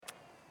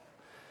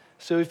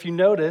So if you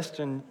noticed,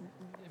 and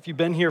if you've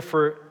been here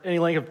for any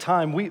length of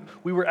time, we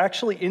were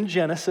actually in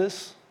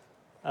Genesis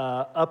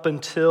up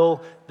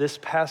until this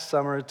past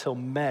summer, until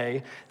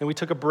May. Then we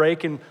took a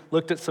break and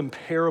looked at some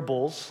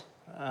parables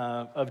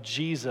of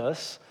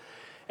Jesus.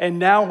 And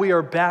now we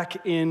are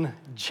back in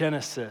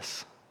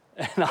Genesis.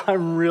 And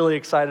I'm really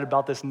excited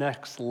about this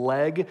next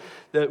leg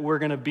that we're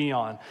going to be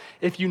on.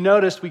 If you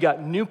noticed, we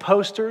got new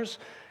posters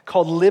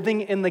called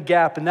Living in the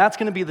Gap, and that's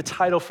going to be the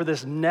title for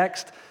this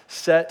next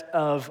set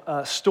of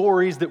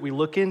stories that we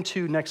look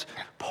into, next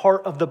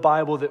part of the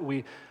Bible that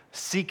we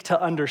seek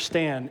to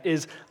understand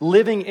is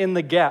living in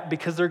the gap,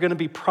 because there are going to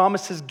be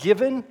promises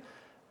given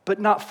but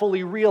not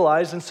fully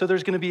realized, and so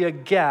there's going to be a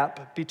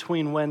gap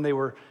between when they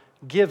were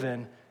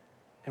given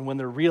and when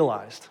they're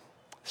realized.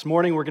 This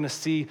morning we're going to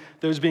see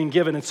those being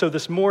given, and so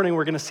this morning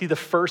we're going to see the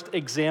first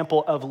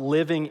example of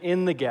living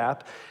in the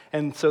gap,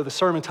 and so the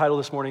sermon title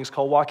this morning is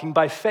called Walking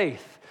by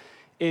Faith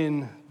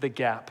in the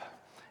Gap.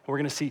 And we're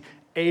going to see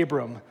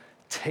Abram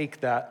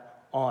take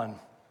that on.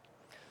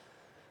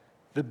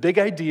 The big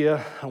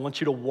idea I want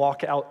you to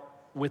walk out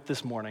with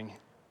this morning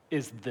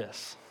is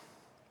this: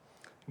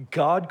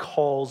 God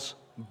calls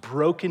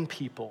broken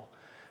people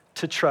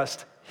to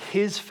trust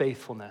His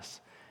faithfulness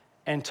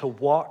and to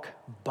walk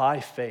by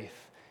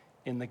faith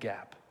in the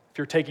gap. If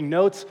you're taking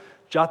notes,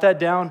 jot that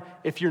down.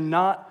 If you're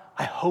not,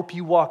 I hope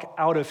you walk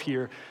out of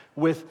here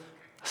with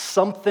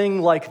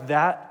something like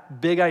that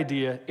big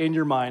idea in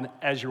your mind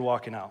as you're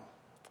walking out.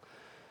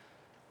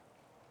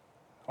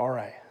 All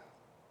right.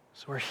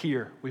 So we're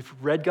here. We've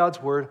read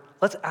God's word.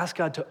 Let's ask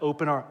God to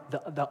open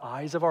the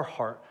eyes of our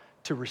heart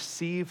to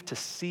receive, to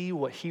see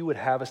what He would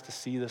have us to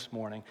see this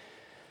morning.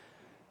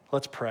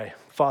 Let's pray.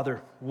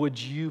 Father, would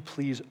you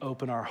please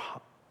open our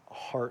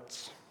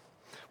hearts?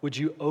 Would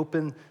you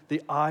open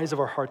the eyes of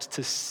our hearts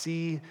to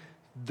see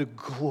the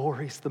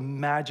glories, the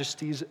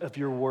majesties of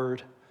your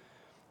word?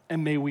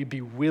 And may we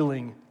be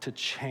willing to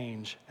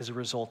change as a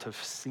result of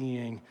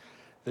seeing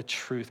the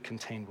truth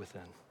contained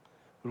within.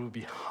 Would we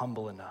be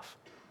humble enough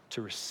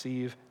to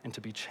receive and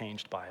to be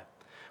changed by it?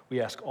 We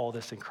ask all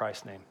this in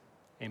Christ's name.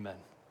 Amen.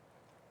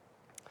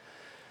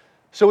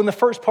 So in the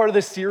first part of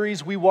this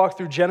series, we walk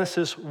through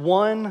Genesis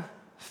 1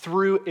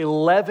 through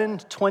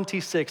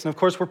 11:26. And of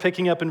course, we're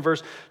picking up in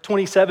verse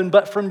 27.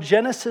 But from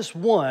Genesis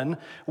 1,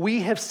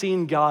 we have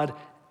seen God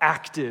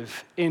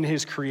active in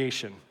His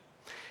creation.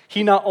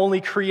 He not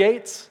only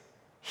creates,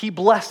 He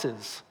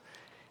blesses.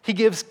 He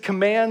gives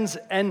commands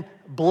and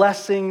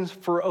blessings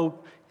for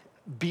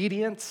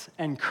obedience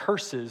and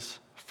curses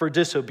for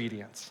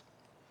disobedience.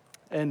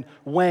 And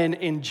when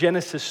in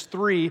Genesis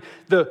 3,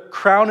 the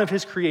crown of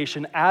His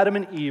creation, Adam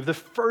and Eve, the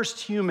first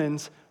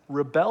humans,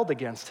 rebelled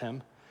against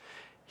Him,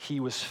 He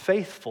was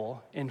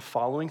faithful in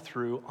following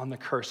through on the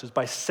curses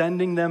by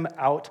sending them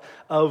out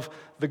of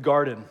the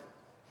garden.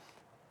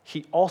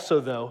 He also,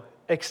 though,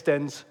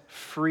 extends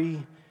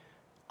free,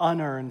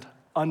 unearned,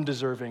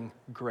 undeserving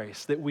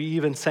grace that we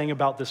even sang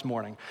about this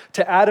morning.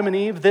 To Adam and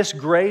Eve, this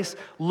grace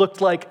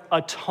looked like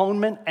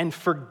atonement and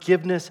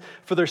forgiveness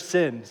for their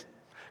sins.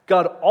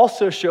 God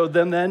also showed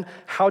them then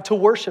how to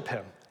worship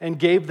Him and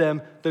gave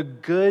them the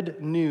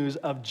good news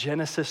of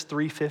Genesis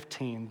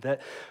 3:15,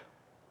 that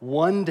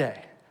one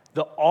day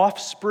the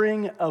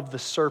offspring of the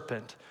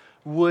serpent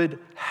would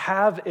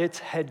have its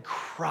head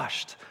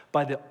crushed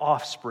by the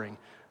offspring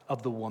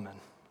of the woman.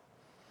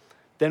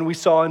 Then we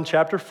saw in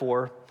chapter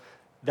 4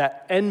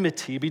 that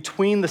enmity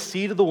between the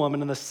seed of the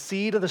woman and the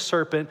seed of the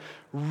serpent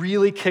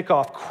really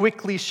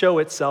quickly show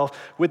itself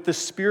with the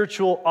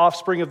spiritual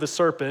offspring of the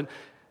serpent,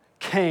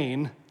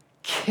 Cain,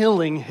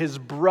 killing his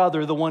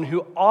brother, the one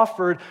who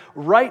offered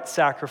right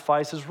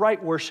sacrifices,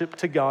 right worship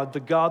to God, the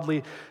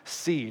godly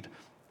seed.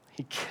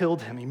 He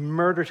killed him, he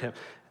murdered him.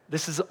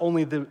 This is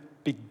only the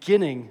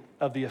beginning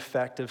of the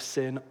effect of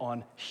sin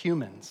on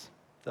humans,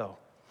 though.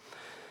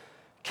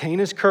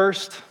 Cain is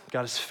cursed,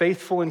 God is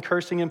faithful in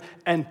cursing him,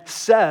 and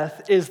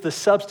Seth is the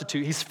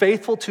substitute. He's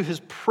faithful to his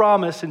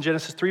promise in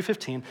Genesis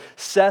 3:15.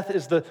 Seth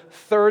is the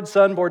third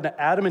son born to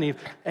Adam and Eve,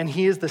 and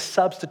he is the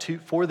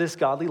substitute for this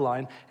godly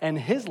line, and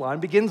his line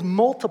begins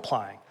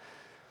multiplying.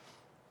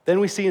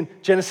 Then we see in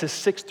Genesis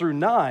 6 through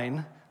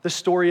 9 the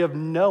story of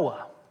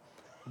Noah.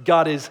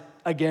 God is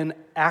again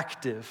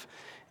active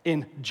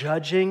in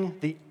judging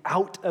the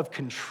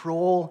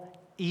out-of-control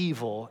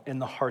evil in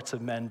the hearts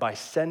of men by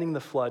sending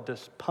the flood to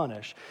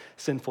punish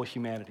sinful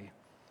humanity.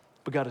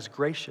 But God is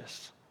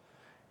gracious.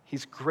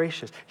 He's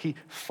gracious. He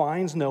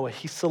finds Noah,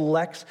 He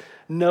selects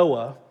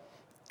Noah,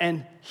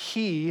 and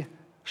He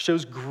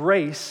shows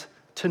grace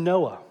to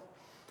Noah.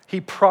 He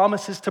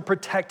promises to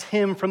protect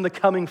him from the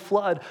coming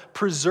flood,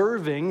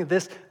 preserving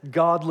this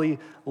godly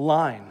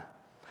line.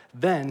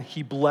 Then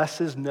He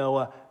blesses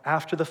Noah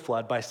after the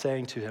flood by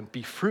saying to him,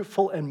 "Be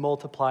fruitful and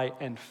multiply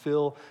and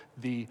fill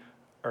the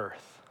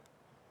earth."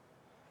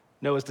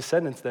 Noah's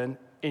descendants then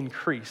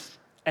increase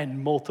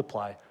and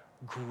multiply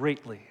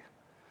greatly.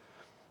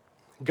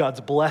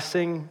 God's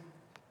blessing,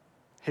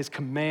 His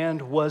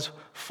command was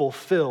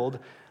fulfilled,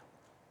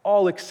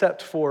 all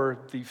except for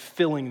the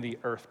filling the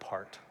earth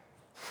part.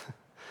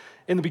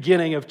 In the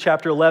beginning of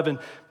chapter 11,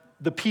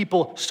 the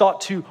people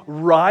sought to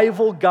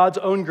rival God's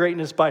own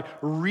greatness by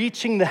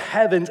reaching the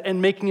heavens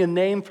and making a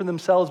name for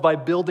themselves by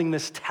building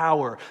this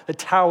tower, the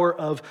Tower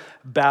of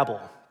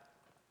Babel.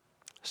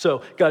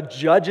 So God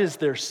judges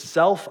their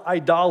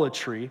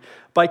self-idolatry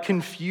by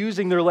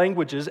confusing their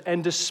languages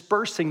and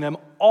dispersing them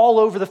all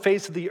over the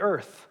face of the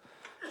earth.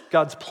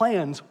 God's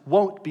plans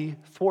won't be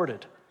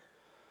thwarted.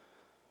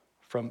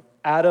 From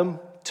Adam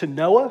to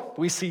Noah,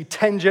 we see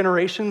 10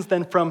 generations.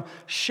 Then from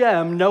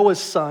Shem, Noah's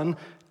son,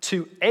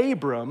 to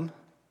Abram,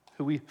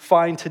 who we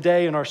find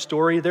today in our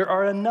story, there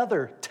are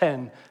another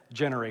 10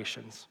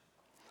 generations.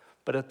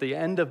 But at the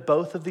end of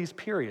both of these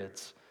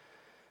periods,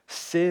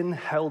 sin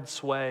held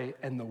sway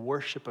and the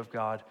worship of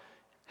God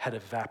had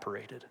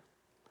evaporated.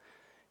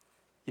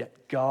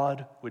 Yet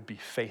God would be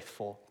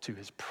faithful to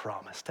his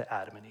promise to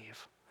Adam and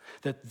Eve,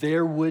 that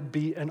there would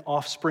be an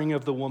offspring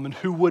of the woman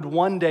who would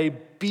one day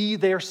be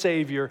their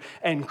savior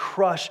and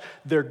crush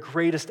their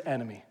greatest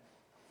enemy,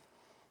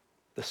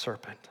 the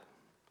serpent.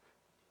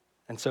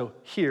 And so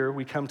here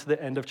we come to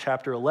the end of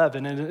chapter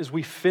 11, and as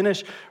we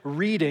finish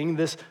reading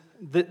this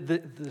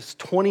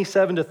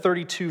 27 to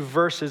 32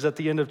 verses at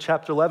the end of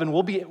chapter 11,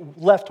 we'll be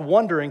left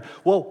wondering,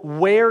 well,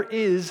 where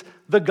is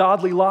the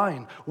godly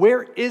line?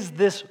 Where is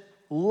this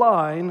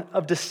line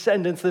of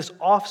descendants, this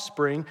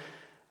offspring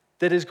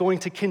that is going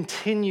to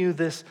continue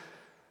this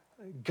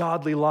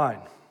godly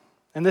line?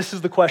 And this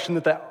is the question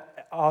that the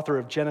author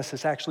of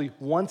Genesis actually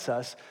wants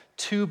us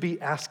to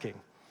be asking.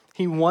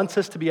 He wants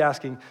us to be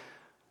asking,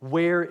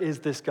 where is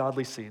this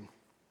godly seed?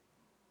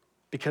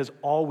 Because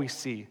all we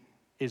see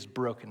is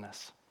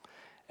brokenness.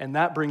 And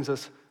that brings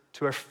us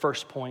to our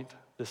first point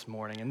this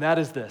morning, and that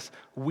is this: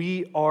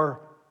 we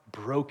are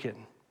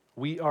broken.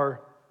 We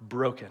are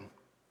broken.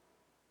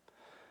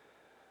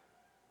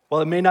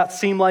 While it may not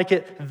seem like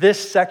it, this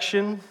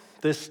section,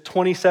 this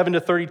 27 to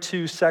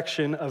 32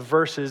 section of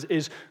verses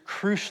is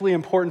crucially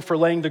important for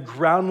laying the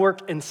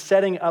groundwork and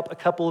setting up a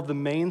couple of the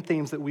main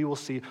themes that we will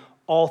see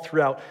all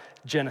throughout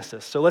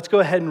Genesis. So let's go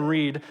ahead and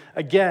read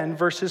again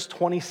verses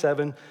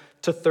 27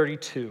 to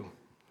 32.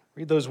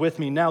 Read those with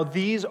me. Now,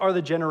 these are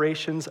the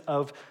generations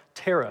of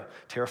Terah.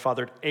 Terah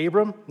fathered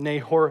Abram,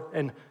 Nahor,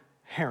 and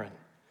Haran.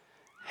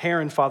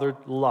 Haran fathered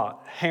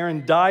Lot.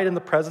 Haran died in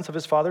the presence of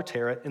his father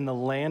Terah in the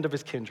land of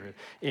his kindred,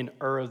 in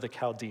Ur of the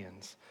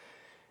Chaldeans.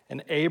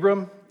 And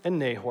Abram and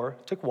Nahor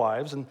took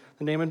wives, and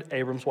the name of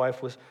Abram's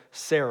wife was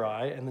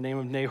Sarai, and the name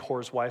of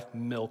Nahor's wife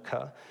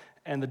Milcah,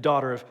 and the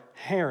daughter of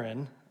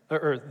Haran,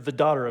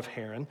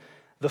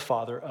 the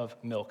father of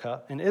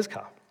Milcah and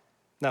Iscah.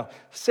 Now,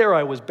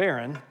 Sarai was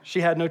barren. She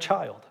had no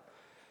child.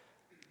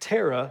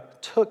 Terah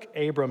took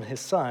Abram his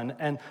son,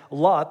 and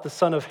Lot, the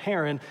son of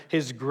Haran,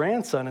 his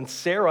grandson, and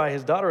Sarai,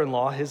 his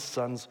daughter-in-law, his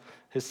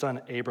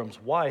son Abram's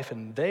wife,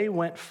 and they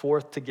went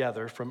forth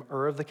together from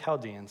Ur of the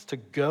Chaldeans to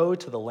go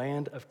to the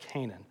land of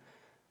Canaan.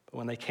 But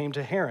when they came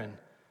to Haran,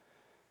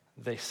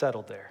 they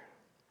settled there.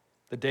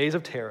 The days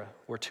of Terah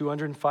were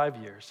 205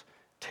 years.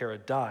 Terah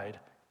died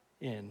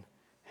in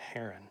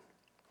Haran.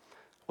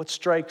 What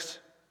strikes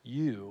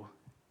you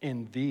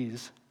in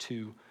these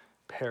two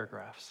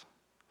paragraphs?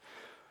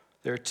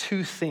 There are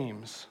two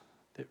themes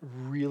that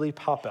really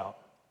pop out,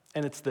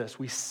 and it's this: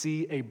 we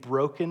see a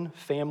broken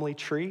family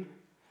tree,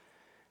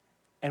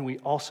 and we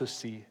also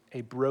see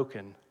a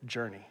broken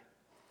journey.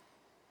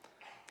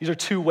 These are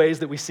two ways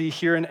that we see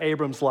here in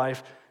Abram's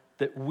life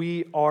that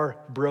we are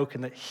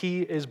broken, that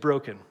he is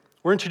broken.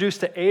 We're introduced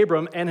to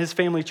Abram and his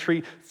family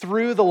tree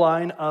through the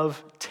line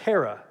of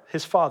Terah,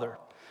 his father.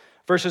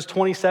 Verses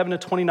 27 to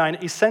 29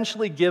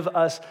 essentially give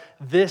us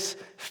this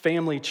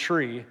family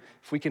tree.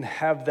 If we can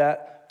have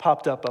that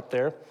popped up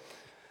there.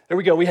 There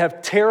we go. We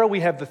have Terah,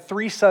 we have the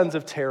three sons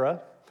of Terah,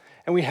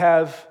 and we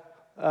have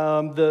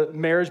the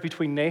marriage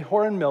between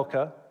Nahor and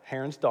Milcah,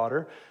 Haran's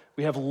daughter.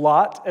 We have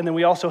Lot, and then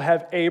we also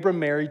have Abram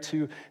married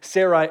to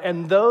Sarai.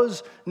 And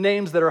those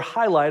names that are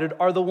highlighted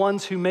are the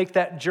ones who make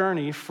that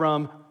journey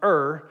from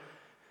Ur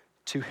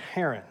to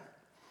Haran.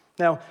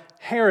 Now,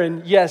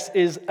 Haran, yes,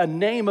 is a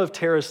name of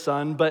Terah's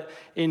son, but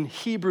in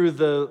Hebrew,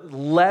 the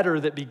letter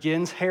that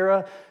begins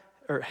Haran,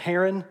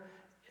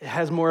 it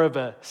has more of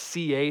a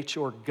CH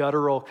or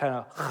guttural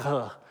kind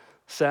of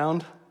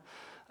sound.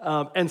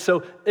 And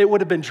so it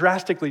would have been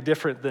drastically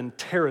different than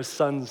Terah's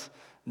son's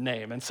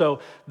name. And so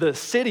the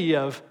city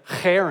of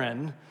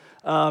Haran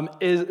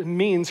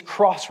means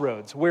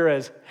crossroads,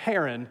 whereas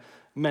Haran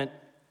meant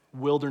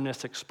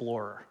wilderness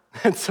explorer.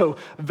 And so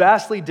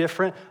vastly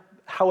different.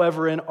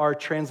 However, in our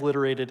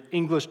transliterated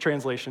English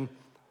translation,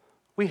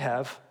 we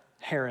have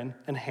Haran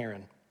and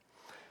Haran.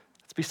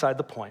 That's beside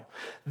the point.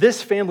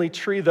 This family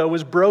tree, though,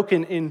 was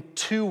broken in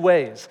two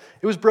ways.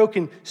 It was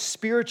broken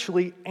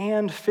spiritually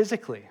and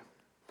physically.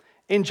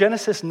 In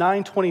Genesis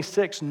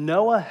 9:26,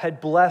 Noah had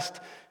blessed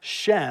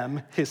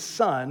Shem, his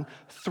son,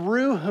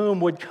 through whom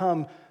would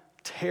come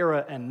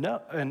Terah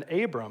and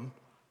Abram,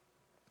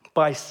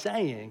 by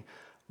saying,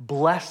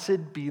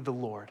 "Blessed be the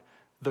Lord,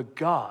 the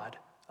God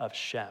of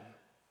Shem."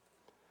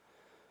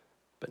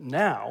 But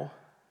now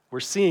we're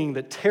seeing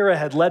that Terah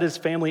had led his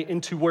family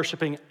into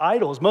worshiping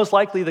idols, most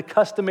likely the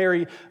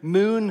customary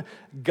moon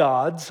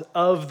gods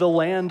of the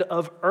land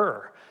of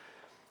Ur.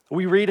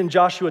 We read in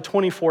Joshua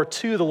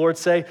 24:2, the Lord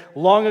say,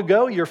 "Long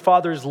ago your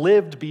fathers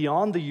lived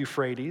beyond the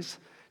Euphrates,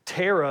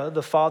 Terah,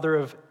 the father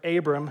of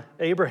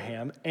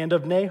Abraham, and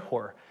of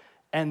Nahor,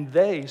 and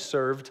they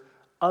served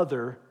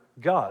other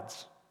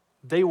gods."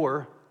 They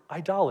were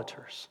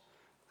idolaters.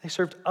 They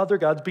served other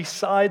gods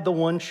beside the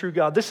one true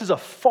God. This is a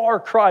far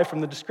cry from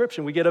the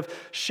description we get of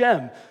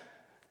Shem,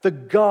 the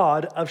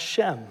God of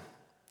Shem.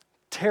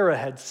 Terah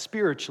had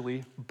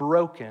spiritually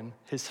broken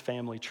his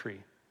family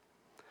tree.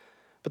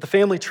 But the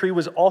family tree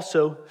was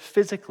also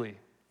physically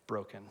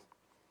broken.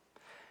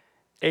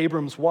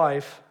 Abram's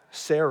wife,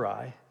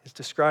 Sarai, is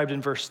described in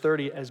verse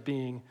 30 as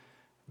being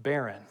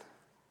barren.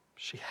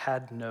 She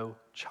had no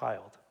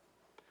child.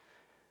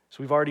 So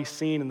we've already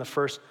seen in the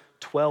first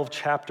 12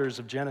 chapters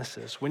of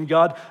Genesis, when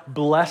God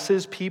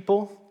blesses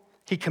people,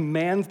 he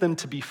commands them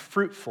to be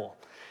fruitful.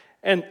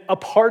 And a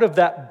part of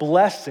that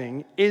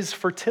blessing is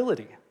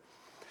fertility.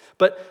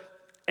 But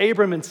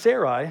Abram and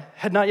Sarai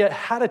had not yet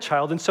had a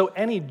child, and so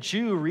any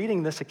Jew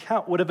reading this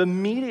account would have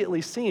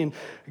immediately seen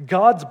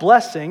God's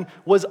blessing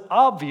was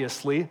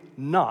obviously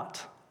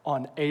not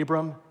on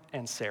Abram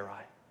and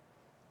Sarai.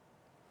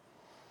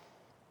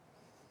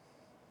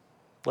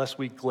 Lest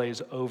we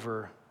glaze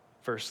over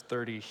verse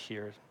 30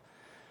 here,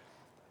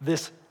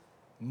 this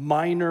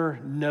minor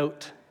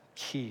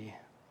key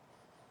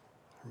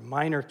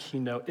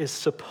note is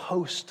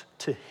supposed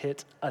to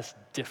hit us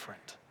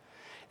different.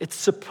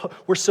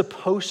 We're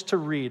supposed to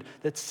read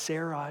that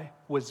Sarai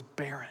was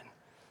barren.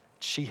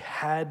 She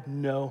had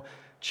no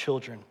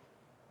children.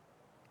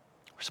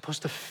 We're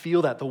supposed to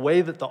feel that. The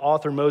way that the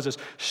author Moses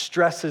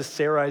stresses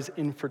Sarai's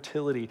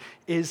infertility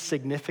is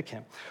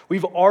significant.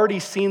 We've already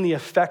seen the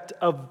effect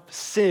of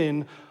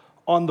sin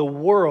on the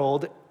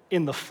world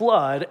in the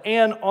flood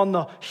and on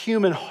the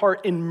human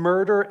heart in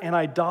murder and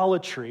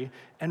idolatry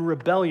and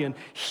rebellion.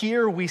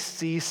 Here we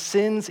see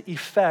sin's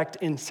effect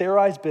in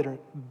Sarai's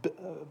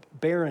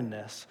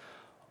barrenness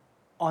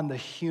on the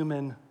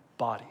human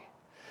body.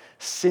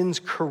 Sin's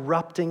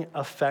corrupting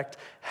effect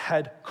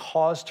had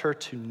caused her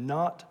to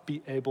not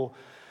be able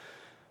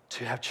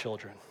to have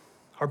children.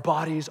 Our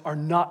bodies are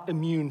not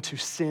immune to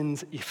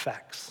sin's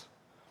effects.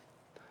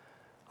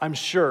 I'm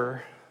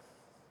sure,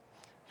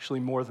 actually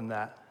more than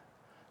that,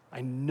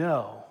 I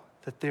know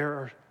that there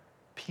are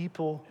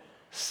people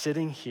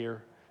sitting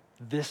here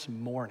this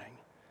morning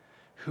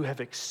who have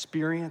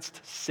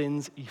experienced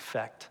sin's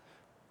effect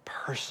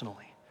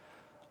personally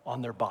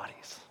on their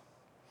bodies.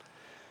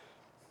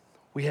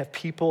 We have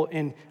people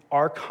in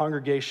our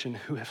congregation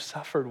who have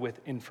suffered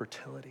with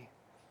infertility,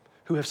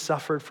 who have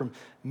suffered from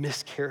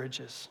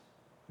miscarriages,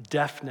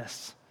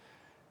 deafness,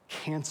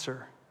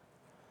 cancer,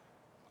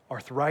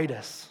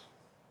 arthritis,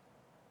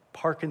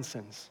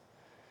 Parkinson's,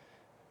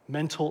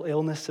 mental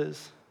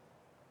illnesses,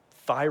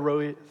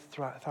 thyroid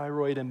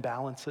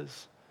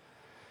imbalances,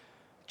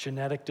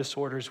 genetic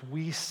disorders.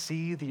 We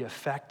see the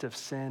effect of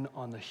sin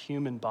on the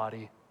human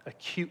body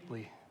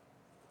acutely.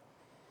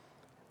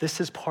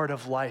 This is part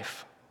of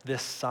life,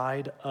 this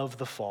side of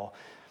the fall,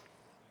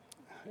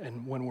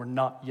 and when we're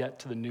not yet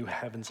to the new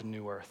heavens and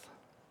new earth.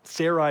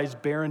 Sarai's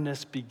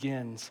barrenness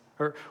begins,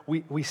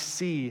 we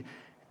see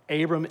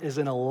Abram is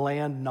in a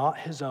land not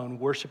his own,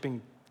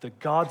 worshiping the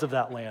gods of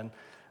that land.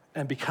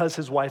 And because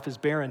his wife is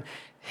barren,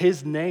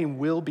 his name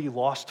will be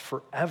lost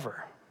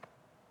forever.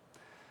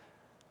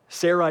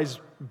 Sarai's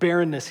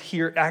barrenness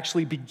here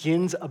actually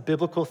begins a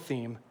biblical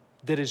theme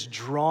that is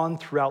drawn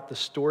throughout the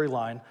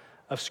storyline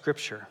of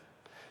Scripture.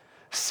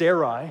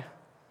 Sarai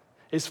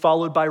is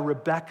followed by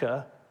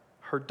Rebekah,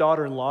 her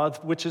daughter-in-law,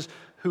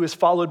 who is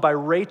followed by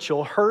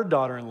Rachel, her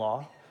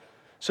daughter-in-law.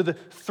 So the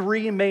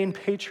three main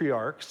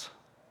patriarchs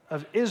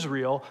of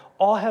Israel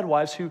all had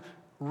wives who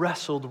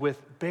wrestled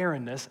with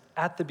barrenness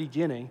at the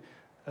beginning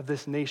of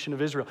this nation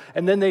of Israel.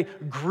 And then they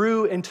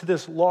grew into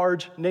this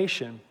large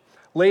nation.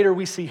 Later,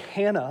 we see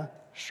Hannah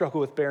struggle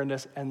with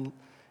barrenness, and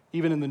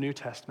even in the New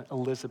Testament,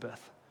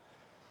 Elizabeth.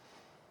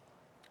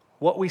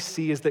 What we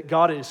see is that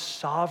God is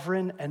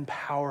sovereign and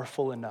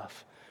powerful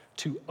enough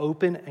to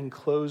open and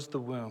close the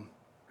womb,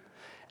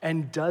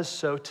 and does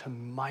so to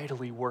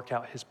mightily work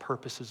out his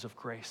purposes of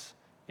grace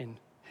in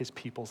his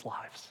people's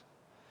lives.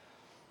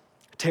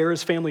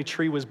 Terah's family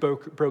tree was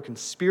broken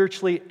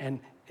spiritually, and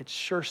it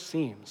sure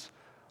seems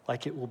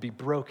like it will be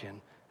broken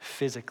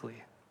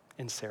physically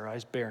in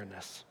Sarai's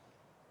barrenness.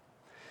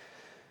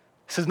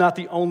 This is not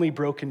the only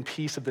broken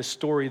piece of this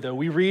story, though.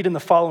 We read in the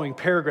following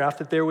paragraph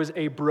that there was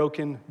a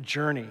broken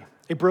journey.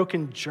 A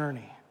broken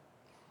journey.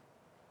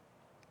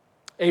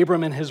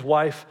 Abram and his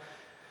wife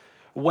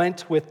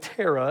went with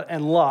Terah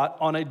and Lot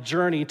on a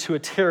journey to a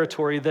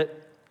territory that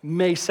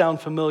may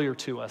sound familiar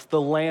to us, the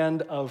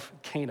land of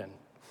Canaan.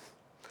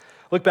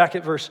 Look back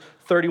at verse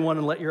 31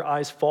 and let your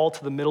eyes fall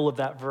to the middle of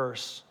that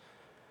verse,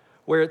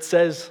 where it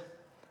says,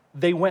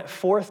 they went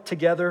forth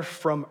together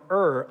from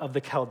Ur of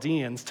the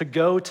Chaldeans to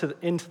go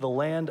into the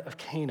land of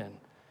Canaan.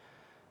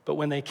 But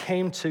when they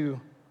came to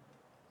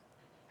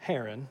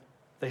Haran,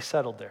 they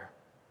settled there.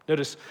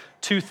 Notice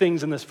two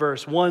things in this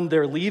verse. One,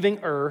 they're leaving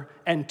Ur,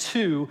 and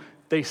two,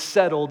 they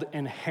settled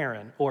in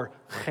Haran, or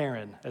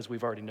Haran, as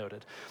we've already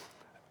noted.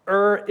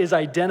 Ur is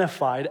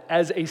identified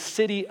as a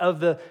city of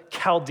the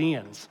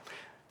Chaldeans.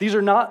 These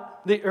are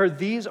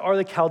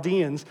the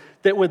Chaldeans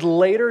that would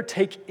later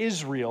take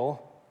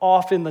Israel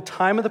off in the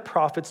time of the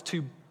prophets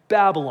to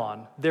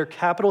Babylon, their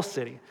capital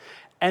city,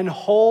 and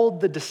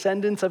hold the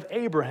descendants of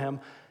Abraham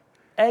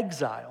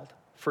exiled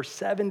for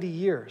 70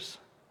 years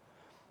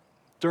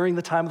during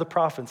the time of the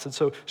prophets. And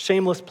so,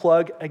 shameless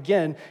plug,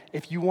 again,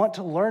 if you want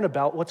to learn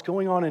about what's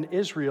going on in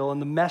Israel and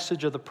the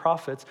message of the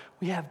prophets,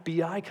 we have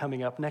BI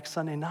coming up next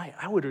Sunday night.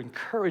 I would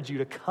encourage you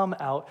to come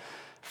out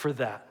for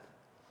that.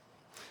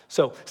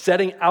 So,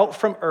 setting out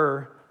from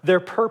Ur, their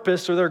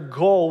purpose or their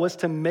goal was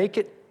to make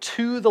it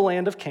to the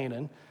land of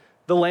Canaan,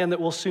 the land that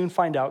we'll soon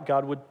find out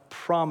God would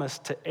promise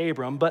to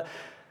Abram. But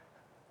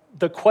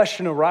the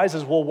question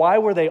arises, well, why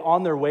were they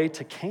on their way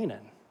to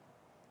Canaan?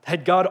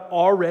 Had God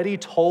already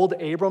told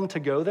Abram to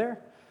go there?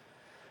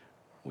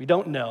 We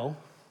don't know,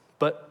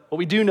 but what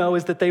we do know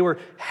is that they were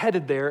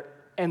headed there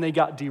and they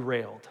got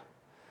derailed.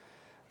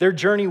 Their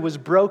journey was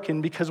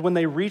broken because when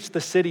they reached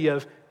the city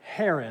of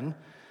Haran,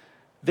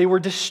 they were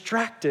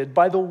distracted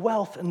by the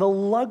wealth and the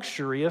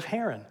luxury of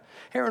Haran.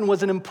 Haran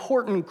was an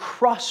important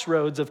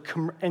crossroads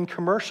and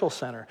commercial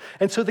center.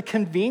 And so the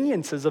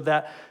conveniences of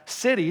that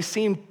city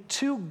seemed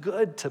too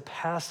good to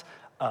pass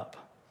up.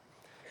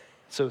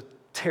 So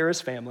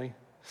Terah's family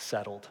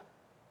settled.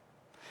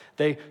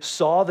 They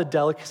saw the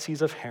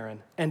delicacies of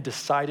Haran and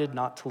decided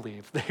not to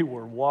leave. They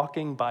were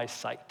walking by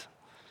sight.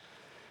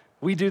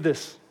 We do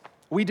this.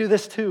 We do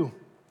this too.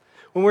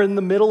 When we're in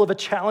the middle of a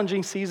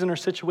challenging season or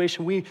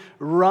situation, we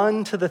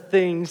run to the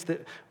things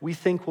that we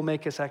think will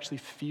make us actually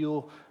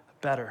feel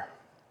better.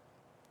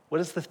 What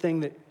is the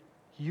thing that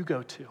you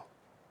go to?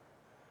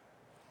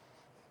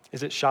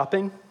 Is it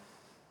shopping?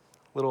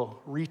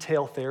 Little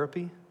retail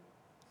therapy?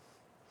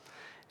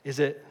 Is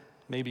it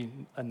maybe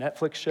a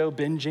Netflix show,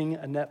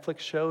 binging a Netflix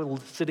show,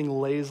 sitting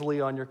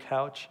lazily on your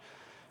couch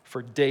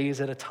for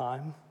days at a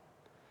time?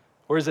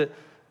 Or is it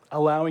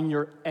allowing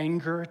your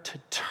anger to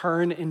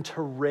turn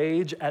into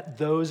rage at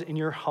those in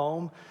your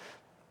home?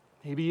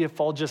 Maybe if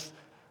I'll just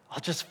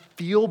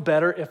feel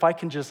better if I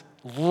can just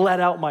let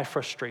out my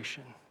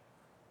frustration.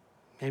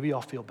 Maybe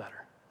I'll feel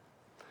better.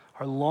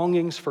 Our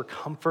longings for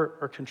comfort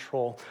or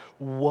control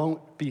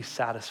won't be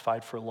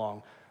satisfied for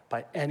long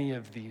by any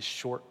of these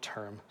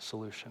short-term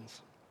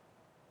solutions.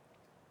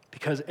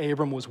 Because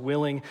Abram was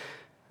walking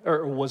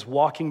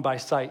by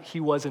sight, he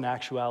was in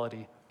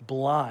actuality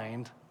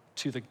blind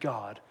to the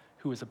God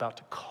who was about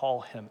to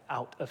call him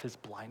out of his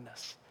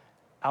blindness,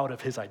 out of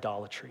his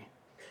idolatry.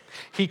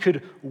 He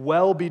could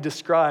well be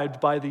described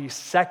by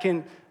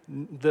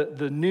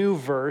the new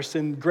verse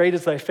in Great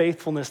is Thy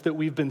Faithfulness that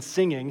we've been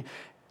singing,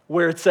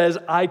 where it says,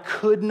 I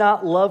could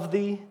not love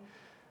thee,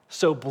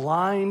 so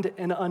blind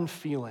and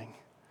unfeeling.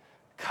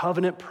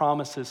 Covenant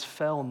promises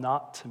fell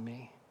not to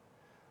me.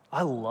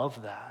 I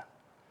love that.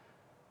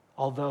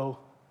 Although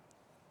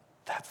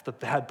that's the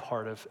bad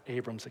part of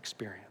Abram's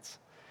experience.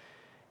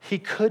 He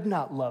could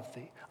not love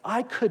thee.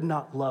 I could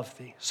not love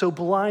thee. So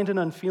blind and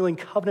unfeeling,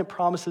 covenant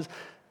promises,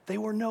 they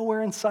were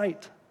nowhere in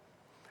sight.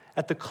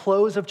 At the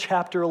close of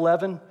chapter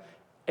 11,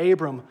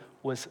 Abram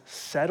was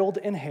settled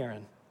in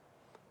Haran.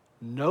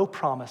 No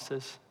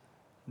promises,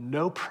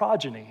 no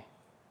progeny,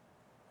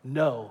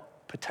 no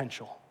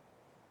potential.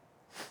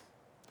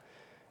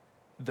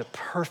 The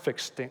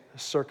perfect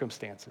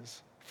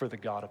circumstances for the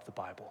God of the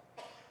Bible.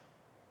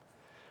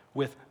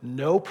 With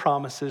no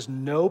promises,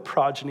 no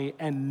progeny,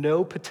 and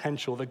no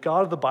potential, the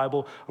God of the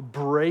Bible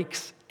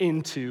breaks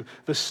into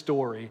the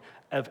story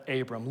of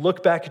Abram.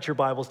 Look back at your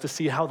Bibles to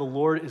see how the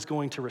Lord is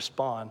going to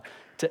respond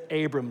to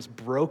Abram's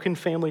broken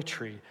family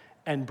tree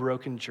and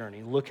broken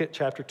journey. Look at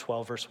chapter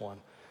 12, verse 1,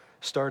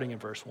 starting in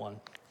verse 1.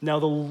 Now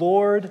the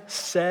Lord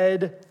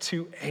said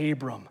to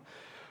Abram,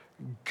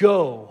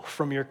 go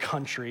from your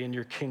country and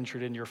your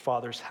kindred and your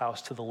father's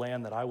house to the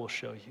land that I will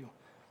show you.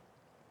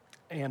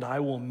 And I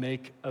will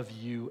make of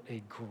you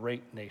a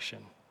great nation.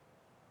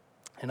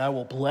 And I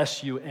will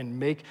bless you and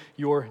make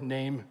your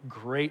name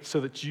great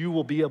so that you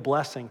will be a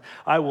blessing.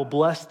 I will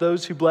bless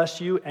those who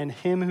bless you, and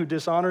him who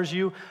dishonors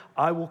you,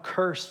 I will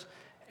curse.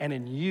 And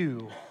in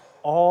you,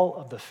 all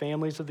of the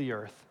families of the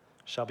earth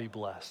shall be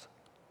blessed.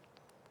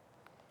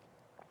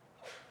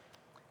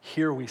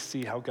 Here we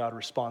see how God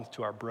responds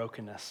to our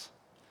brokenness.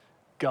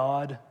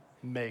 God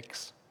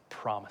makes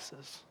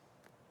promises.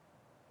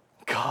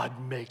 God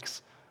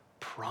makes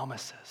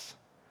promises.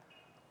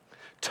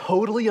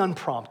 Totally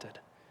unprompted,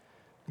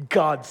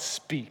 God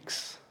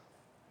speaks.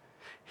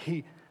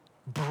 He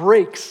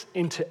breaks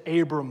into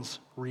Abram's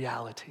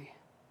reality.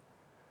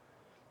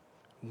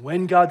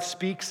 When God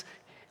speaks,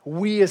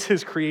 we as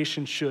his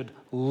creation should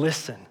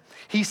listen.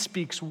 He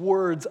speaks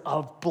words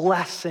of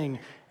blessing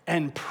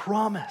and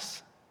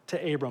promise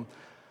to Abram.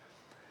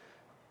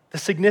 The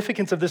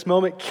significance of this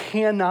moment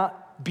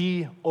cannot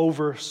be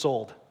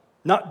oversold.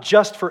 Not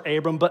just for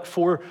Abram, but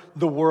for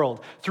the world.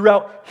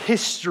 Throughout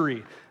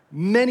history,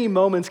 many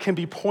moments can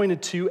be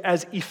pointed to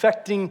as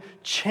effecting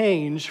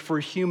change for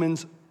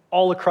humans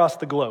all across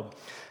the globe.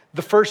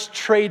 The first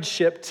trade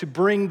ship to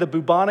bring the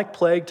bubonic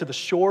plague to the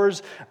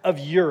shores of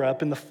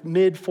Europe in the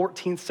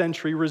mid-14th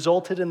century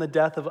resulted in the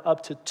death of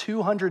up to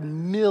 200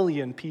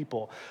 million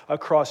people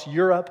across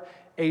Europe,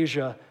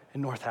 Asia,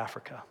 and North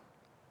Africa.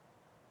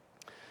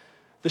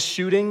 The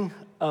shooting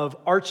of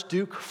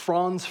Archduke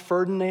Franz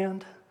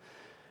Ferdinand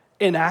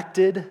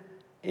enacted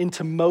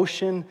into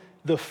motion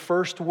the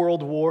First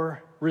World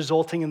War,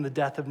 resulting in the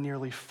death of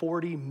nearly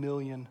 40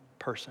 million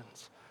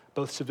persons,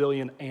 both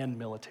civilian and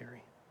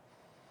military.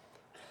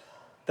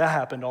 That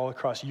happened all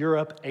across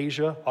Europe,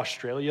 Asia,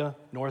 Australia,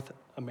 North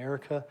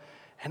America,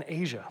 and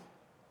Asia.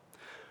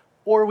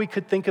 Or we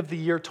could think of the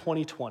year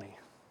 2020.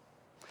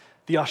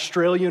 The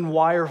Australian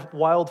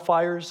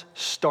wildfires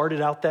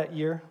started out that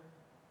year.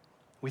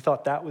 We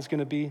thought that was going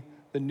to be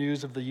the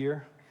news of the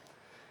year.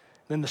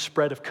 Then the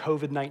spread of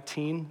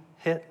COVID-19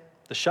 hit,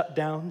 the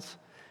shutdowns,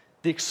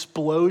 the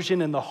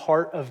explosion in the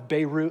heart of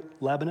Beirut,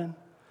 Lebanon,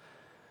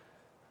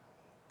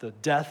 the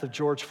death of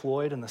George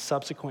Floyd and the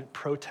subsequent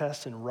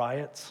protests and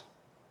riots,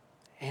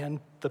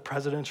 and the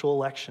presidential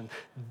election.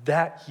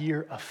 That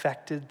year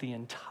affected the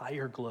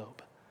entire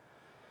globe.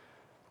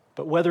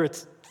 But whether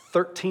it's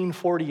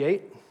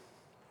 1348,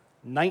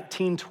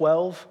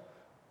 1912,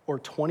 or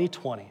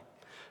 2020,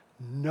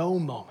 no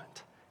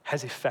moment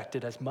has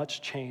effected as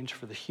much change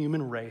for the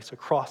human race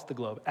across the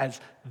globe as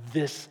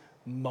this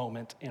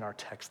moment in our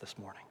text this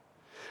morning.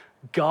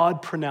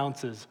 God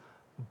pronounces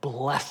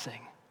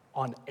blessing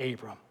on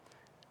Abram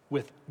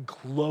with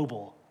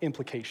global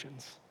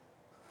implications.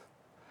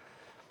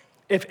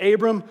 If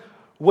Abram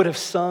would have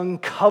sung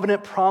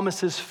 "Covenant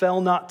Promises Fell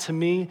Not to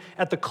Me"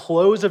 at the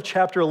close of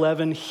chapter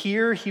 11,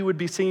 here he would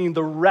be singing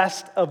the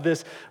rest of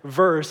this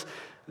verse.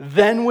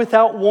 Then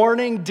without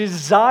warning,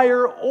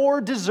 desire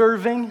or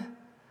deserving,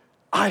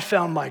 I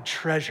found my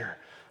treasure,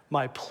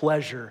 my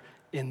pleasure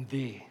in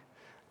thee.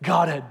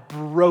 God had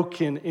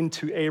broken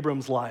into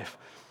Abram's life.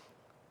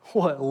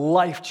 What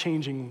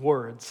life-changing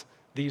words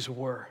these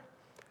were.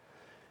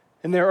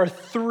 And there are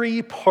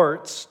three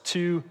parts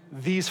to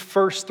these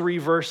first three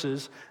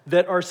verses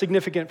that are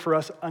significant for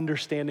us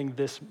understanding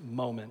this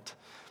moment.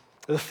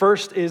 The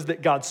first is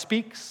that God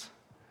speaks,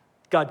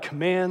 God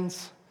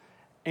commands,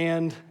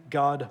 and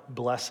God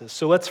blesses.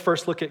 So let's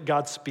first look at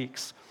God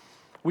speaks.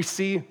 We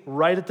see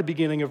right at the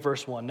beginning of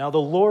verse 1, "Now the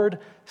Lord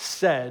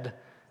said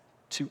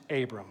to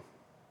Abram."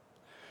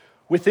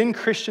 Within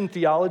Christian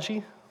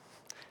theology,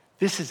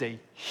 this is a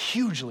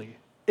hugely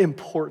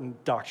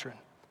important doctrine.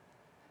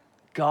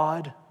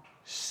 God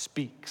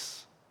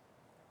speaks.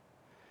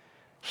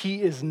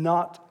 He is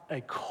not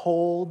a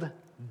cold,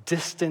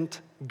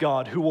 distant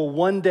God who will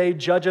one day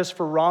judge us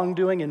for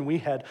wrongdoing and we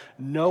had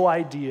no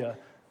idea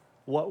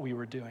what we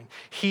were doing.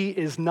 He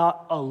is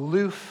not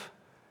aloof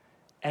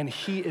and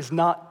he is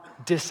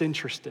not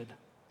disinterested.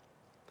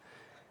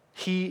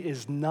 He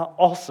is not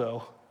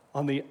also,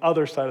 on the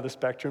other side of the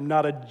spectrum,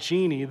 not a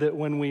genie that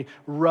when we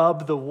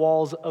rub the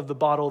walls of the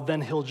bottle,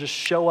 then he'll just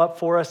show up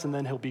for us and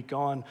then he'll be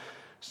gone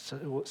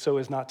so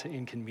as not to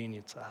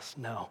inconvenience us.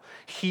 No,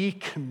 he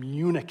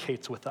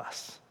communicates with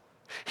us.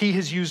 He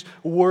has used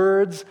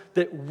words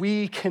that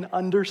we can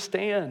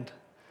understand.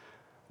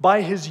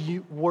 By his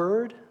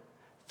word,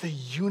 the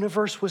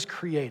universe was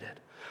created.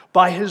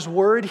 By his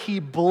word, he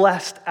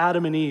blessed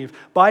Adam and Eve.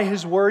 By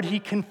his word, he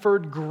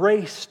conferred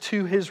grace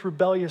to his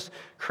rebellious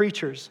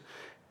creatures.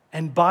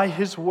 And by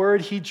his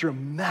word, he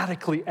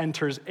dramatically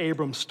enters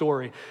Abram's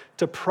story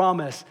to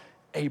promise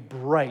a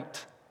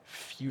bright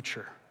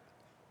future.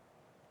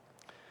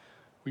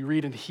 We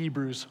read in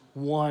Hebrews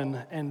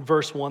 1 and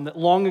verse 1 that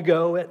long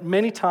ago, at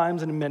many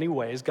times and in many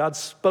ways, God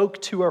spoke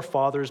to our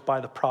fathers by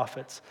the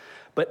prophets.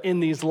 But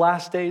in these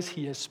last days,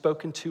 he has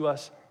spoken to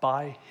us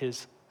by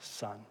his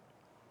Son.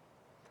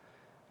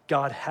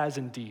 God has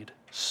indeed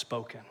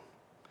spoken.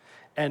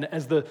 And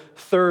as the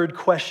third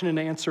question and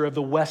answer of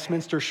the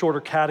Westminster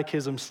Shorter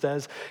Catechism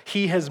says,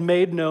 he has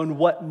made known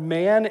what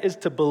man is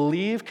to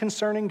believe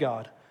concerning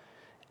God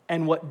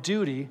and what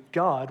duty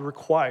God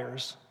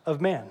requires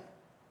of man.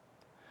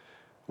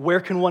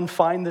 Where can one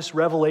find this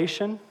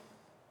revelation?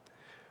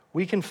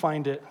 We can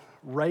find it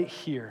right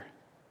here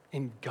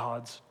in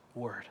God's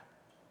word.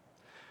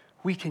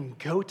 We can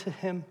go to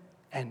him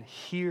and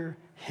hear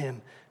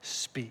him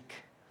speak.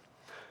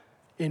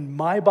 In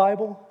my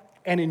Bible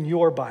and in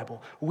your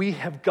Bible, we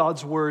have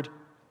God's word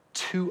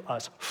to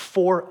us,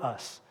 for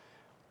us.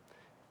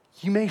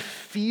 You may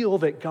feel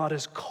that God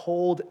is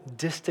cold,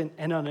 distant,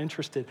 and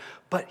uninterested,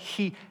 but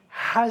he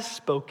has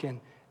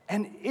spoken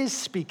and is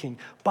speaking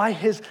by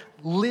his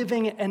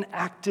living and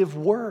active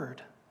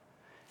word.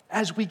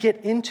 As we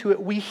get into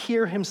it, we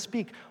hear him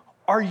speak.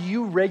 Are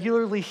you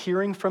regularly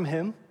hearing from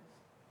him?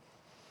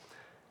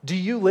 Do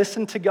you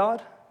listen to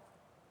God?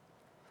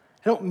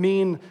 I don't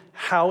mean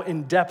how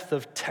in-depth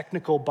of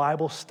technical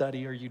Bible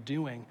study are you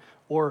doing,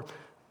 or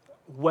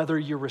whether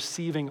you're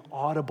receiving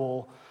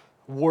audible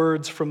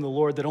words from the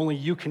Lord that only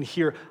you can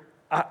hear.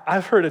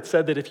 I've heard it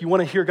said that if you want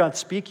to hear God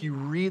speak, you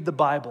read the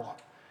Bible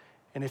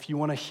And if you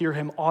want to hear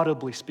him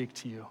audibly speak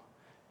to you,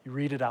 you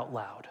read it out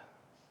loud.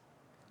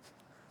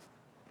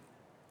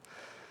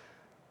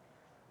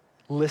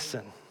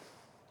 Listen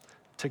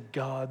to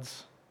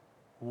God's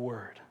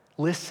word.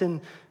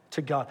 Listen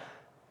to God.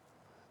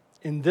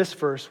 In this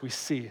verse, we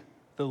see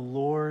the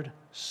Lord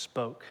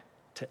spoke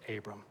to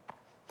Abram.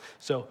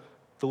 So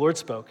the Lord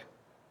spoke.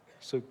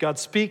 So God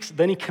speaks,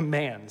 then he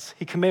commands.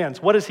 He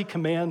commands. What does he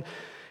command?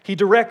 He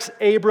directs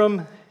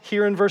Abram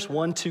here in verse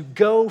 1 to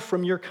go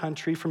from your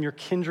country, from your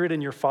kindred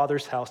and your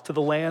father's house to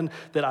the land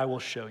that I will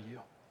show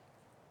you.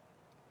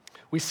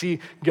 We see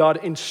God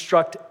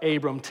instruct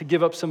Abram to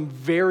give up some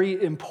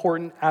very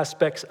important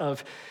aspects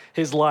of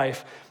his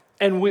life.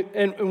 And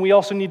we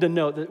also need to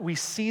note that we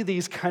see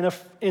these kind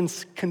of in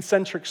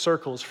concentric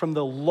circles from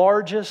the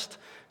largest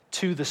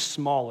to the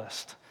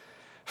smallest.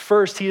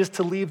 First, he is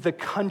to leave the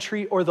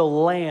country or the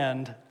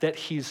land that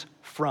he's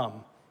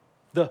from,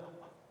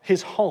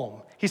 his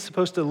home. He's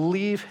supposed to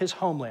leave his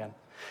homeland.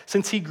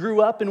 Since he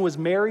grew up and was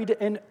married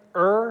in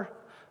Ur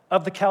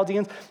of the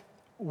Chaldeans,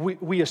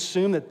 we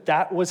assume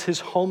that was his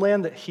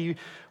homeland that he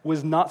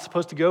was not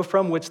supposed to go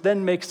from, which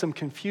then makes some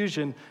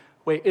confusion.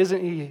 Wait,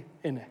 isn't he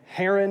in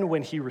Haran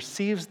when he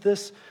receives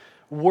this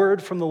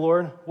word from the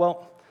Lord?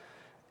 Well,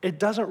 it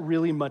doesn't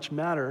really much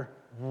matter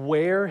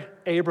where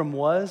Abram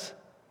was.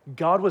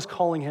 God was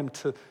calling him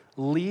to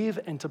leave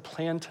and to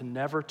plan to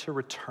never to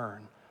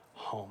return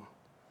home.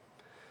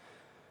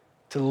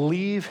 To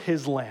leave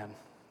his land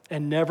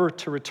and never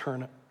to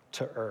return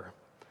to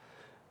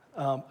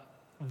Ur.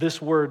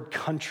 This word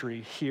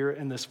country here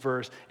in this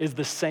verse is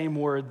the same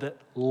word that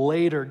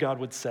later God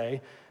would say,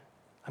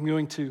 I'm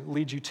going to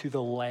lead you to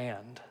the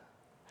land.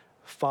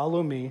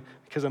 Follow me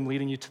because I'm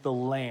leading you to the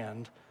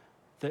land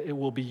that it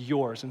will be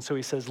yours. And so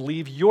he says,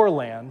 leave your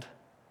land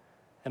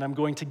and I'm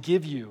going to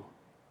give you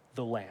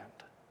the land.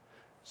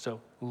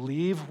 So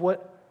leave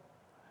what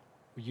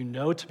you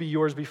know to be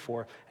yours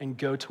before and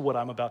go to what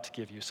I'm about to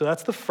give you. So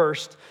that's the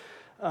first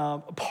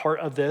part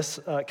of this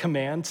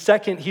command.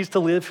 Second, he's to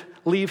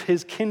leave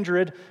his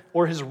kindred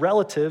or his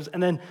relatives.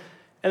 And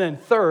then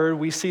third,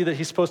 we see that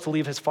he's supposed to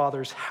leave his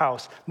father's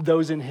house,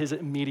 those in his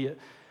immediate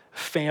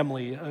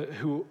family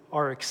who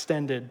are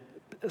extended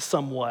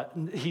somewhat.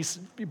 He's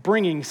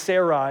bringing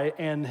Sarai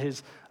and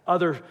his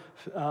other,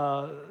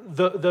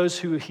 those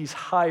who he's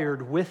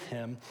hired with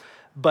him,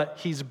 but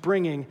he's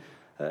bringing,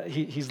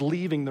 he's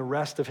leaving the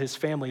rest of his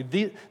family.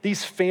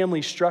 These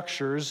family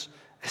structures,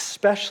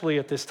 especially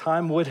at this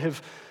time, would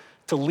have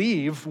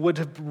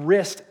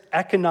risked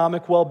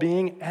economic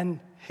well-being and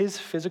his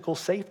physical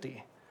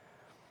safety.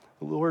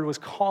 The Lord was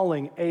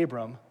calling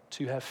Abram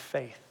to have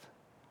faith.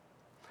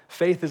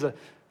 Faith is a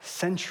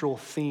central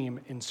theme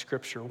in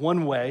Scripture.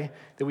 One way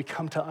that we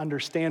come to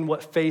understand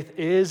what faith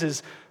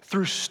is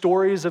through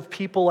stories of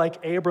people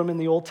like Abram in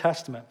the Old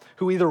Testament,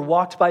 who either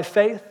walked by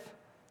faith,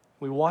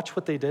 we watch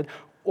what they did,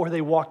 or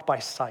they walked by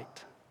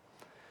sight.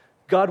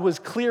 God was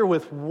clear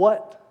with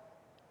what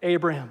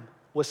Abraham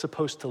was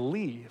supposed to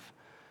leave.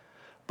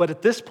 But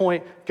at this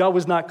point, God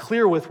was not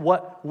clear with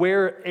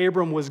where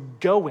Abram was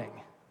going,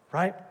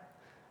 right?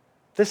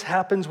 This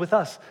happens with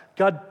us.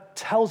 God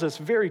tells us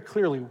very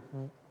clearly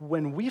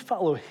when we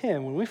follow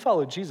him, when we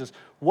follow Jesus,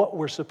 what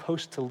we're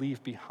supposed to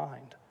leave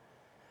behind.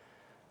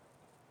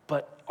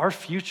 But our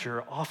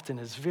future often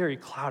is very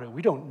clouded.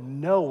 We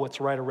don't know what's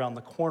right around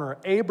the corner.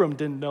 Abram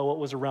didn't know what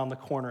was around the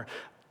corner.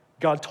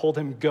 God told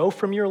him, go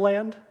from your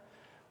land,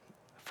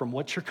 from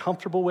what you're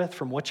comfortable with,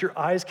 from what your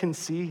eyes can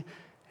see,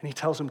 and he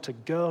tells him to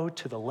go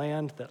to the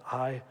land that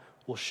I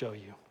will show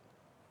you.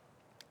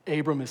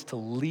 Abram is to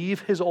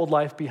leave his old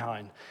life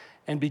behind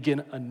and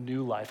begin a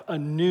new life, a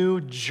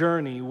new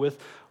journey with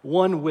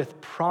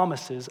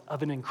promises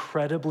of an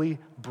incredibly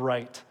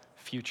bright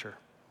future.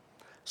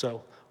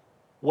 So,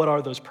 what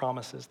are those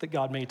promises that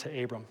God made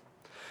to Abram?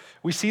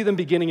 We see them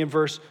beginning in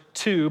verse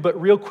 2,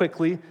 but real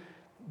quickly,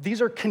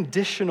 these are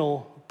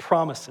conditional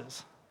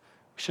promises.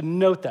 We should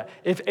note that.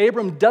 If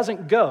Abram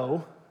doesn't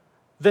go,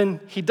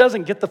 then he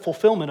doesn't get the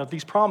fulfillment of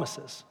these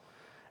promises.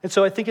 And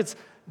so I think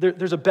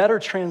there's a better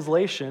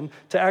translation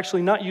to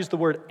actually not use the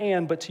word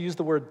and, but to use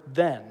the word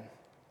then,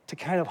 to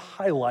kind of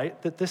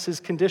highlight that this is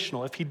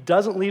conditional. If he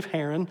doesn't leave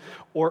Haran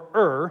or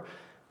Ur,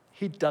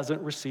 he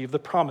doesn't receive the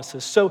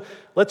promises. So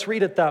let's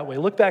read it that way.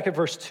 Look back at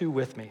verse 2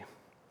 with me.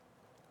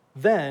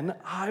 Then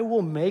I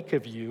will make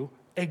of you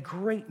a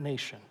great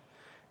nation,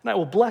 and I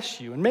will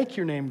bless you and make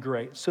your name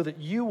great so that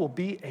you will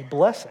be a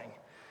blessing.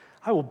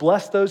 I will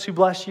bless those who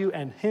bless you,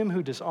 and him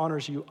who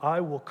dishonors you I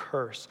will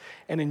curse.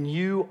 And in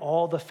you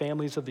all the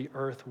families of the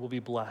earth will be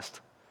blessed.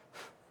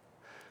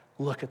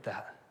 Look at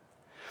that.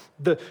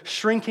 The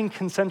shrinking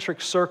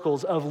concentric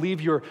circles of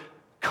leave your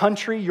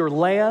country, your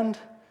land,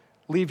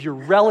 leave your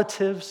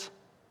relatives,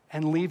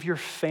 and leave your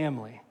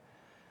family.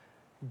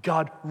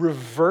 God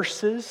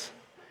reverses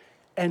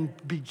and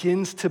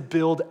begins to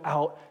build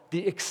out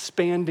the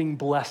expanding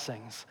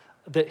blessings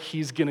that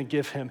he's going to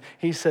give him.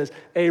 He says,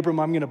 Abram,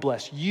 I'm going to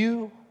bless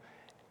you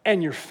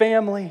and your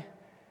family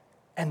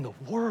and the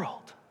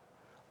world,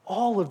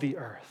 all of the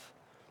earth.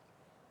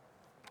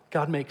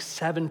 God makes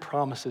 7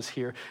 promises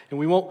here, and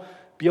we won't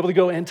be able to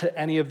go into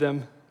any of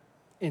them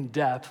in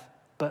depth,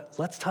 but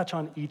let's touch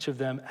on each of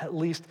them at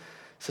least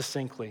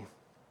succinctly.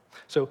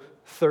 So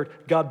third,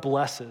 God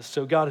blesses.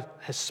 So God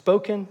has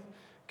spoken,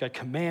 God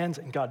commands,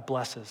 and God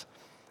blesses.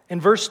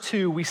 In verse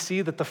 2, we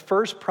see that the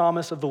first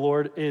promise of the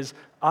Lord is,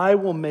 I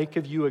will make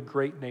of you a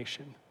great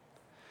nation.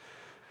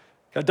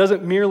 God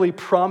doesn't merely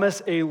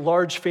promise a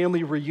large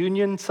family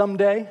reunion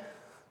someday.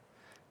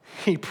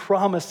 He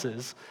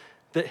promises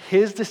that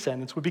his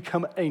descendants would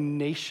become a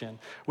nation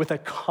with a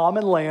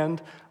common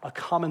land, a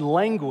common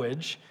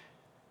language,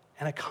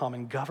 and a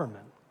common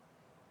government.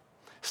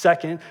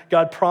 Second,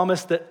 God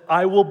promised that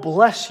I will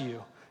bless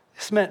you.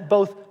 This meant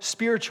both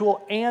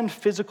spiritual and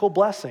physical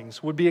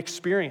blessings would be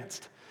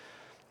experienced.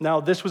 Now,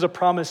 this was a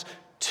promise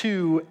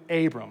to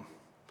Abram,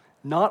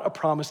 not a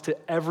promise to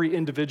every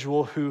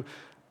individual who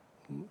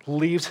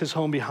leaves his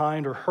home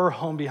behind or her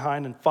home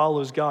behind and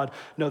follows God.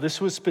 No, this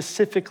was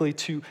specifically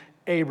to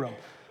Abram.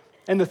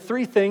 And the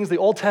three things, the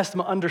Old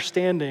Testament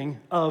understanding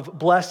of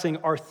blessing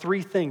are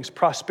three things: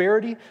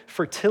 prosperity,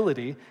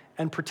 fertility,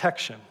 and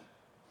protection.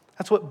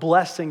 That's what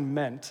blessing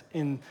meant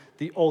in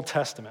the Old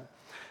Testament.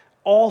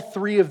 All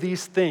three of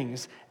these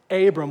things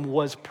Abram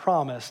was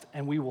promised,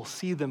 and we will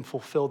see them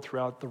fulfilled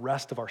throughout the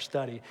rest of our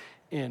study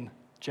in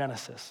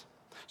Genesis.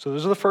 So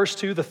those are the first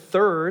two. The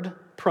third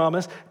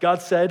promise,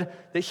 God said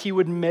that he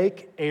would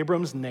make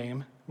Abram's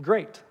name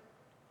great,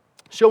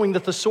 showing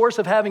that the source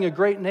of having a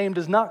great name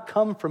does not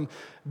come from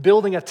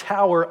building a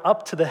tower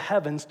up to the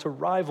heavens to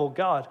rival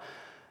God.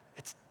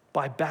 It's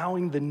by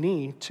bowing the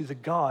knee to the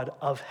God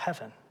of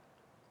heaven.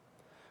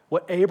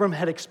 What Abram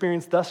had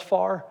experienced thus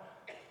far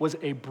was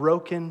a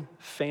broken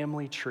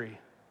family tree.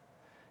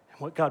 And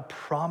what God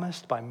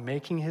promised by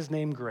making his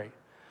name great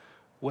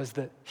was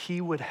that he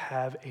would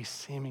have a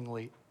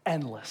seemingly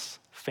endless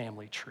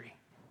family tree.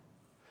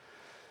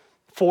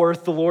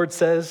 Fourth, the Lord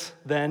says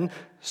then,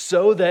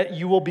 so that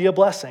you will be a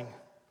blessing.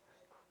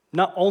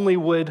 Not only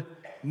would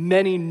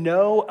many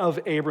know of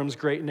Abram's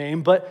great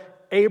name,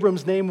 but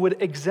Abram's name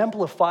would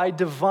exemplify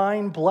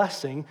divine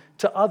blessing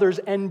to others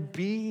and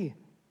be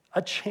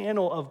a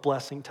channel of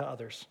blessing to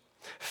others.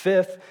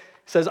 Fifth, it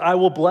says, I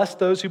will bless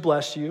those who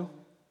bless you.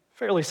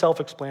 Fairly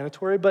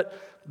self-explanatory, but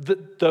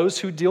those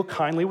who deal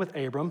kindly with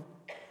Abram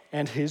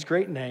and his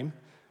great name,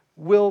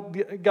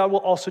 God will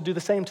also do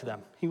the same to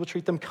them. He will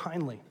treat them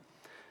kindly.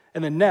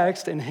 And then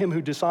next, and him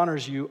who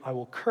dishonors you, I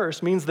will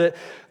curse, means that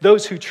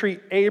those who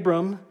treat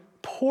Abram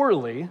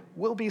poorly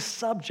will be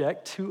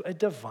subject to a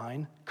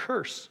divine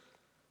curse.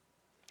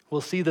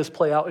 We'll see this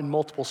play out in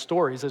multiple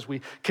stories as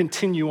we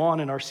continue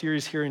on in our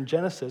series here in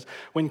Genesis.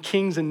 When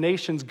kings and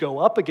nations go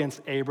up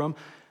against Abram,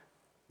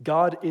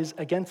 God is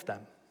against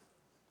them.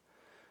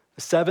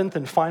 The seventh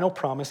and final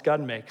promise God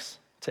makes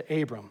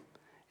to Abram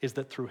is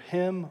that through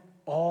him,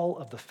 all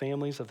of the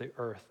families of the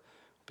earth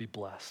will be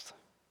blessed.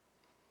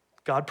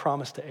 God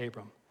promised to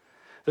Abram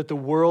that the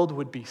world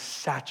would be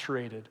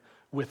saturated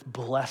with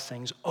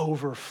blessings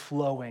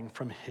overflowing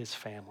from his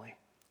family.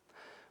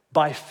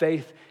 By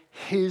faith,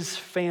 his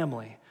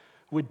family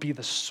would be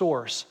the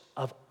source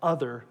of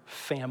other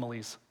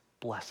families'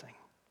 blessing.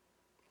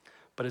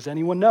 But as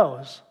anyone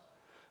knows,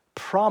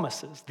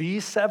 promises,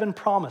 these 7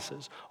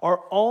 promises,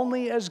 are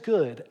only as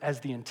good as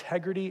the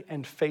integrity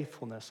and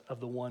faithfulness of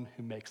the one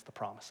who makes the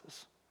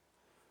promises.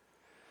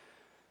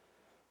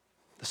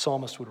 The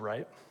psalmist would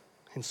write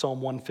in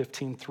Psalm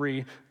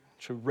 115:3,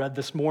 which we read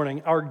this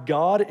morning, our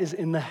God is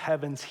in the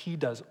heavens. He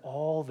does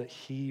all that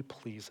he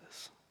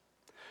pleases.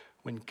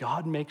 When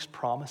God makes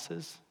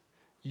promises,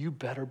 you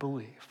better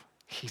believe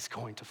he's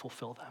going to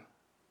fulfill them.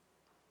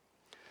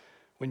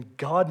 When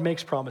God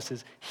makes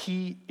promises,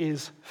 he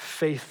is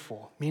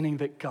faithful, meaning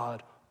that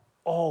God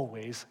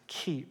always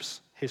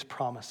keeps his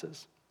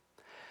promises.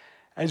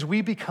 As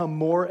we become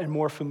more and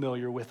more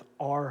familiar with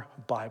our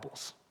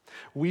Bibles,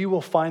 we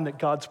will find that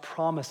God's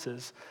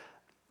promises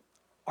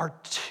are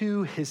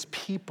to his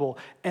people,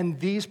 and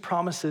these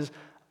promises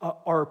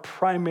are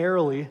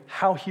primarily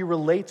how he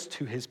relates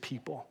to his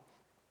people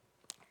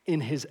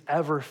in his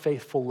ever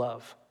faithful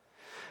love.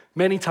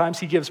 Many times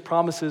he gives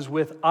promises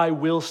with I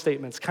will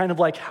statements, kind of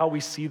like how we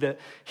see that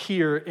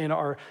here in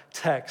our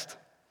text.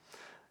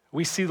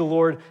 We see the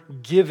Lord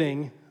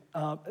giving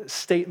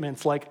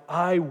statements like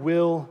I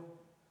will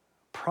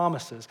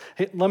promises.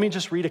 Hey, let me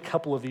just read a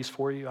couple of these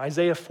for you.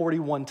 Isaiah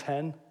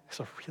 41:10 is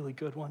a really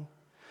good one.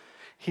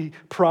 He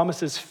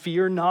promises,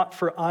 fear not,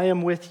 for I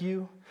am with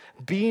you.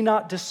 Be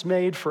not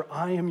dismayed, for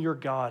I am your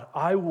God.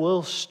 I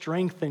will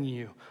strengthen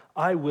you.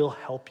 I will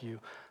help you.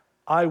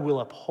 I will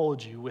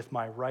uphold you with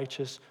my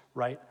righteous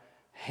right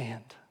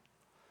hand.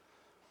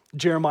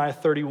 Jeremiah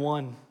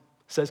 31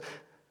 says,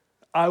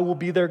 I will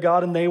be their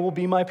God and they will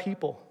be my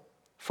people,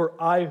 for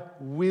I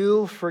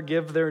will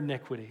forgive their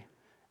iniquity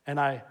and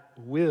I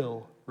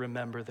will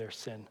remember their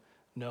sin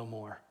no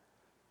more.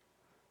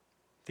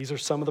 These are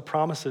some of the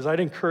promises. I'd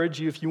encourage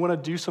you, if you want to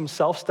do some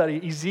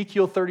self-study,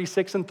 Ezekiel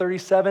 36 and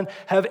 37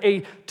 have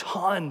a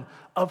ton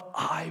of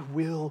I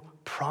will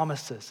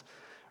promises.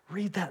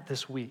 Read that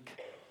this week.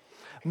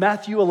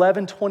 Matthew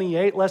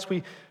 11:28, lest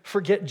we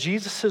forget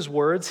Jesus'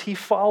 words, he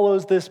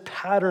follows this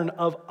pattern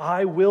of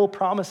I will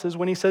promises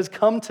when he says,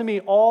 come to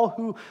me all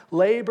who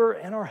labor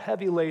and are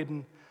heavy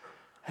laden,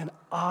 and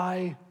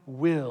I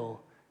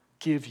will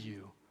give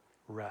you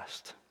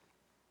rest.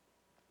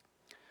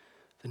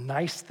 The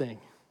nice thing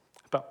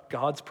about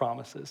God's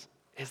promises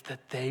is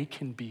that they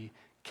can be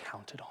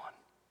counted on.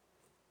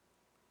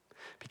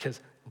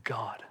 Because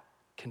God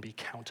can be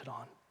counted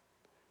on.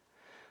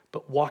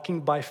 But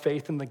walking by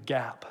faith in the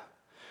gap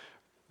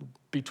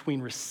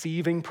between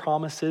receiving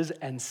promises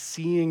and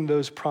seeing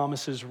those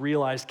promises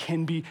realized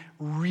can be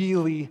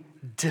really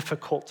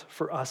difficult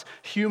for us.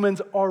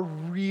 Humans are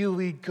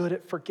really good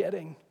at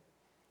forgetting.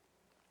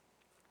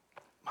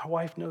 My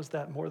wife knows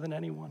that more than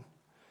anyone.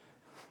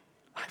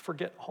 I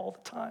forget all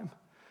the time.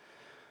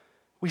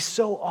 We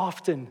so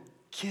often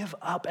give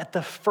up at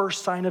the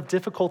first sign of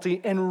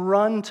difficulty and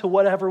run to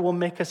whatever will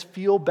make us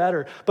feel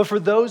better. But for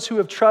those who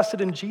have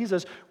trusted in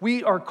Jesus,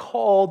 we are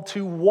called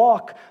to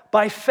walk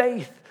by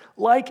faith,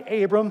 like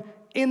Abram,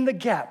 in the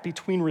gap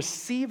between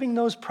receiving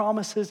those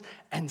promises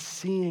and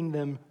seeing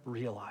them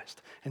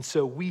realized. And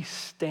so we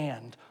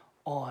stand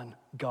on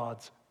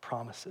God's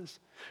promises.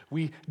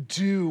 We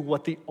do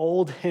what the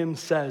old hymn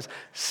says,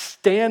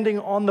 standing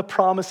on the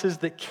promises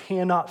that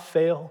cannot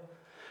fail,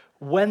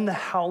 when the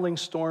howling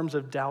storms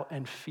of doubt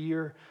and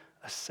fear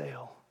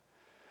assail.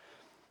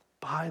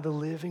 By the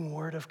living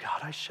word of God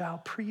I shall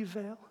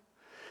prevail,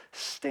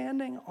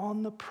 standing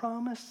on the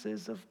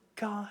promises of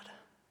God.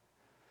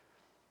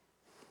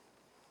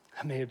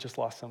 I may have just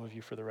lost some of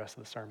you for the rest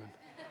of the sermon.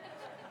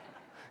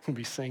 I'll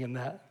be singing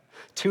that,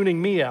 tuning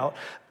me out.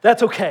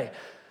 That's okay.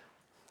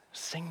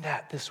 Sing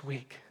that this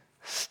week.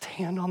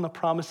 Stand on the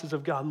promises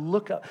of God.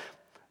 Look up.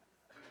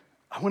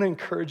 I want to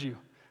encourage you.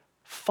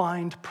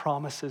 Find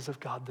promises of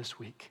God this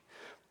week.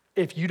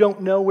 If you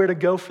don't know where to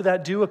go for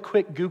that, do a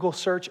quick Google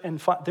search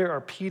and there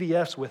are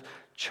PDFs with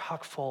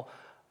chock full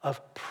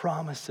of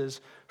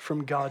promises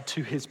from God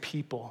to his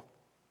people.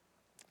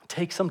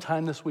 Take some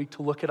time this week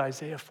to look at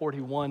Isaiah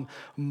 41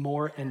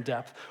 more in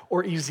depth,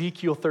 or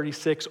Ezekiel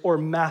 36, or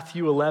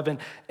Matthew 11,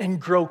 and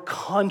grow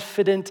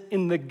confident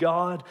in the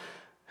God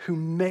who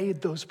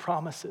made those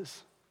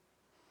promises.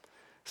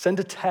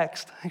 Send a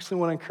text. I actually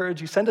want to encourage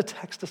you, send a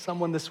text to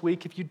someone this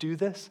week if you do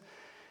this.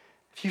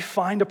 If you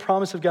find a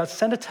promise of God,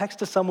 send a text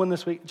to someone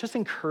this week. Just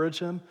encourage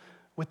them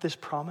with this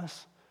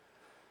promise,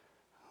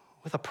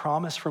 with a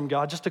promise from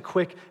God. Just a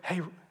quick,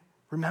 hey,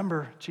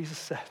 remember, Jesus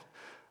said,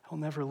 I'll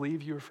never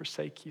leave you or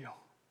forsake you.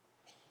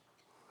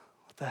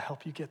 Let that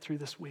help you get through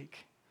this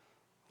week.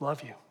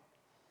 Love you.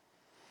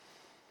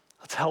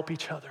 Let's help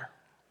each other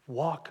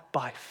walk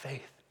by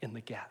faith in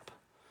the gap.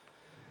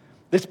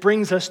 This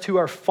brings us to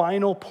our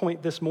final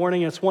point this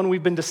morning. It's one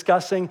we've been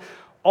discussing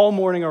all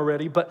morning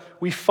already, but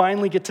we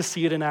finally get to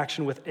see it in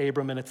action with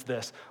Abram, and it's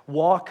this: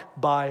 walk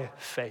by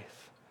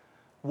faith.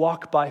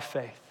 Walk by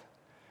faith.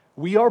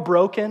 We are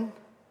broken.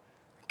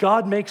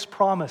 God makes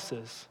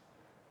promises,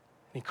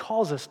 and he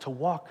calls us to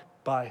walk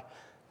by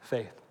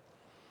faith.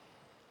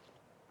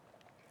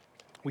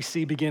 We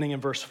see beginning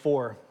in verse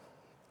 4,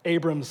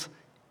 Abram's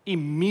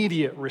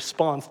immediate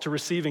response to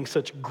receiving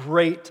such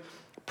great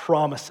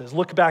promises.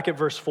 Look back at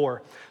verse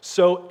 4.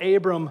 So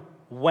Abram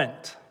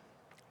went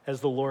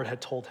as the Lord had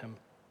told him.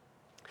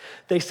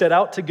 They set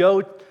out to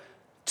go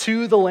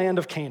to the land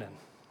of Canaan.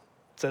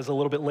 It says a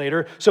little bit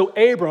later. So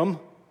Abram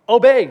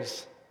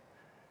obeys.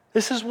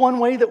 This is one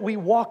way that we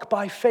walk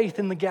by faith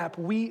in the gap.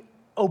 We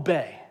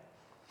obey.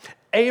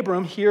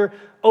 Abram here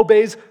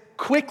obeys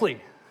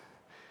quickly.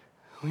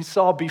 We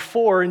saw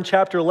before in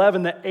chapter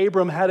 11 that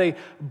Abram had a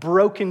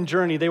broken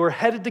journey. They were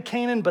headed to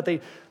Canaan, but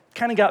they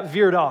kind of got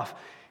veered off.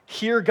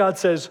 Here God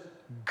says,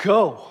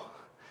 go.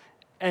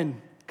 And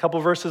a couple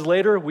verses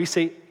later, we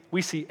see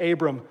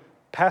Abram,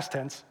 past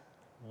tense,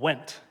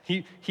 went.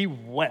 He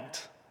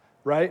went,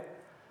 right?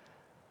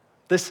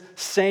 This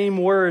same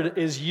word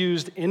is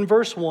used in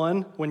verse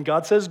 1 when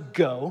God says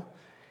go,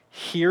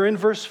 here in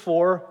verse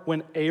 4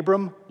 when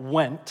Abram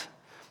went,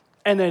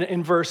 and then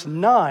in verse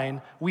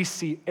 9, we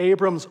see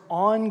Abram's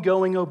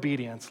ongoing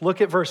obedience. Look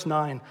at verse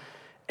 9.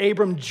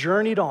 Abram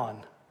journeyed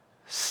on,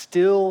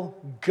 still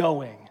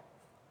going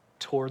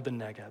toward the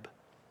Negeb.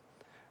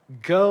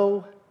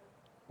 Go,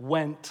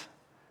 went,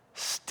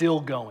 still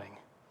going.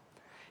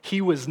 He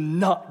was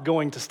not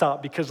going to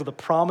stop because of the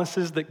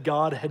promises that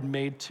God had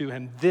made to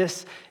him.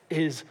 This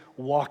is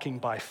walking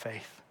by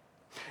faith.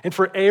 And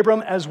for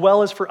Abram, as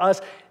well as for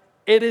us,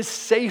 it is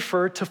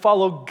safer to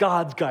follow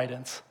God's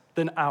guidance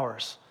than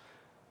ours.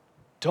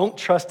 Don't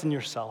trust in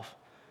yourself.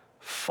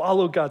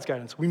 Follow God's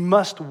guidance. We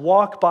must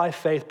walk by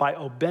faith by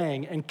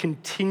obeying and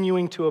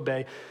continuing to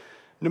obey,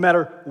 no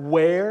matter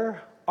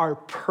where our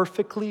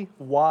perfectly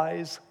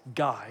wise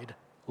guide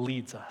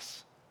leads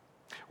us.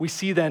 We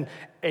see then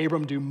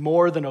Abram do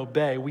more than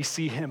obey. We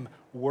see him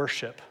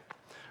worship.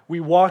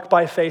 We walk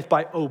by faith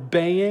by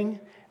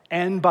obeying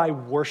and by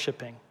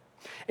worshiping.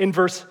 In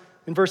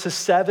verses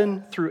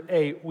 7 through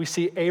 8, we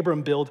see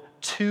Abram build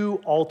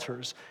 2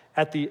 altars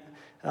at the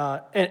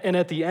And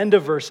at the end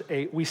of verse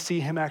 8, we see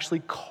him actually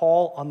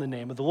call on the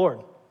name of the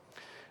Lord.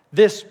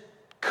 This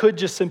could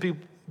just simply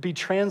be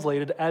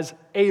translated as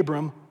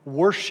Abram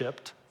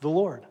worshiped the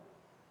Lord.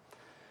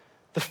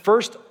 The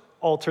first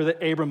altar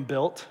that Abram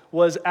built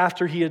was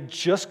after he had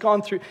just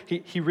gone through,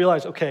 he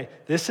realized, okay,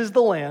 this is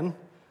the land.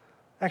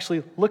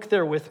 Actually, look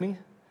there with me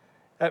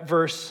at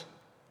verse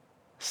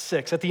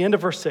 6, at the end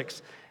of verse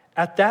 6.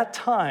 At that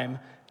time,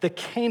 the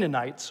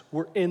Canaanites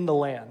were in the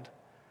land.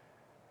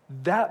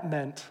 That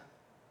meant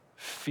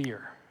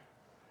fear.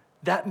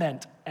 That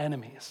meant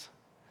enemies.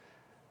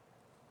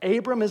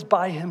 Abram is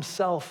by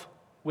himself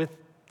with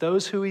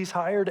those who he's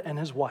hired and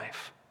his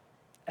wife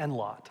and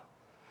Lot.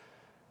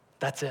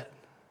 That's it.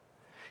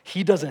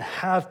 He doesn't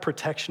have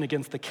protection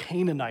against the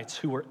Canaanites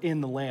who were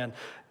in the land.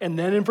 And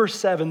then in verse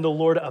 7, the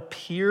Lord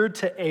appeared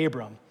to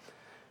Abram.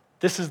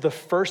 This is the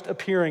first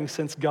appearing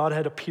since God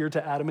had appeared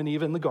to Adam and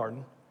Eve in the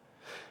garden.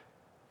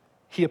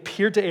 He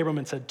appeared to Abram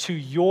and said, to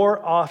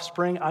your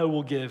offspring I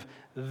will give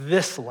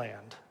this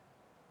land.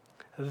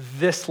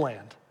 This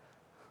land.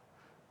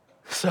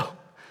 So,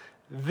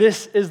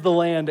 this is the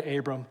land,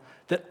 Abram,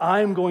 that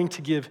I'm going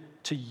to give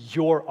to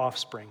your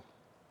offspring.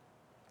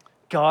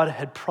 God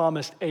had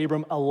promised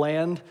Abram a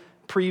land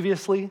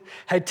previously,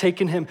 had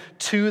taken him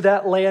to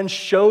that land,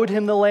 showed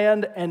him the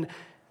land, and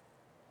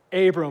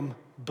Abram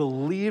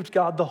believed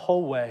God the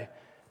whole way.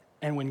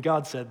 And when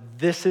God said,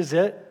 this is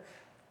it,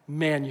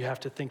 man, you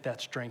have to think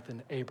that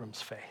strengthened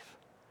Abram's faith.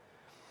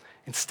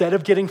 Instead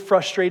of getting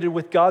frustrated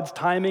with God's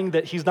timing,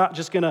 that he's not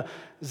just going to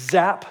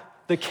zap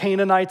the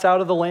Canaanites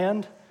out of the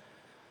land,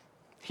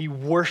 he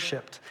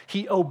worshiped.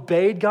 He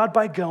obeyed God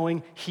by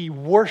going. He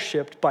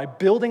worshiped by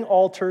building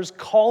altars,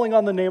 calling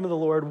on the name of the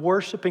Lord,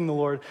 worshiping the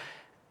Lord,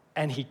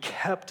 and he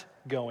kept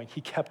going. He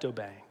kept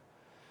obeying.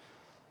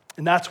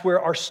 And that's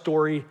where our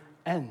story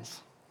ends.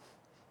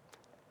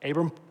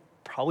 Abram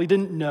probably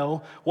didn't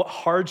know what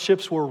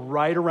hardships were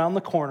right around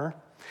the corner.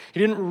 He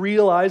didn't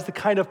realize the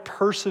kind of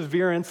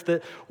perseverance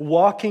that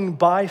walking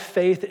by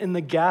faith in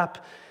the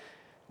gap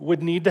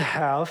would need to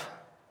have.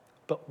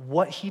 But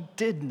what he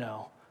did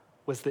know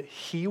was that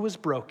he was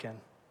broken,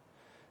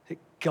 that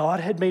God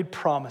had made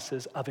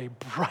promises of a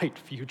bright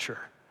future,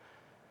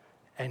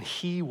 and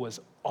he was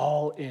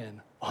all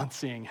in on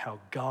seeing how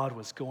God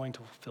was going to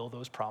fulfill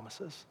those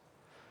promises.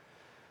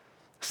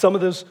 Some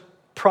of those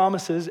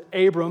promises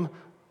Abram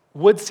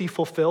would see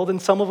fulfilled, and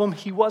some of them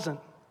he wasn't.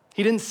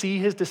 He didn't see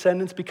his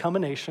descendants become a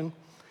nation.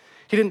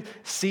 He didn't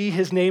see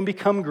his name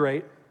become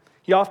great.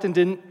 He often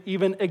didn't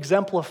even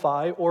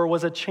exemplify or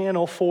was a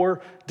channel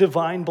for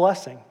divine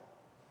blessing.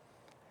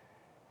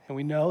 And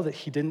we know that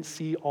he didn't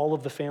see all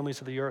of the families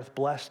of the earth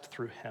blessed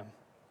through him.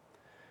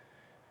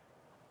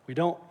 We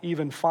don't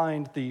even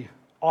find the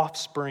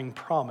offspring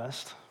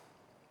promised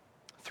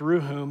through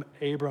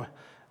Abram,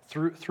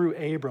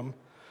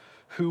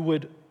 who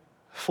would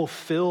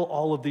fulfill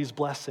all of these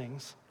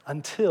blessings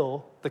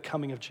until the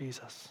coming of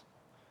Jesus.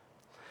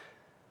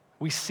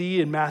 We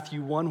see in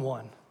Matthew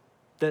 1:1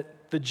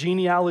 that the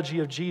genealogy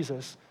of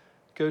Jesus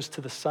goes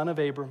to the son of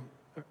Abram,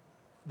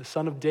 the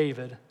son of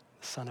David,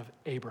 the son of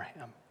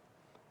Abraham.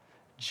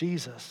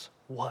 Jesus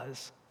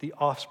was the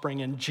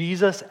offspring, and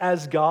Jesus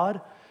as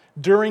God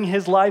during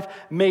his life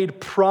made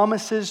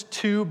promises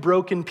to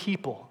broken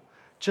people,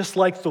 just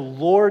like the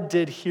Lord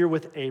did here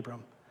with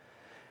Abram.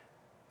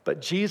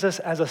 But Jesus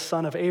as a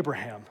son of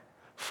Abraham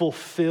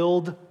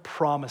fulfilled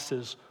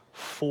promises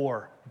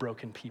for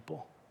broken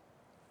people.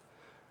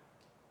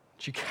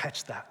 Did you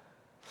catch that?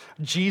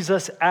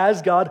 Jesus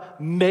as God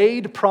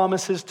made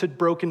promises to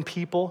broken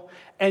people,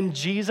 and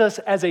Jesus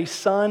as a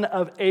son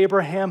of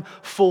Abraham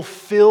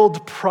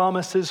fulfilled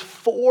promises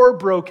for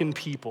broken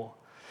people.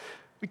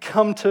 We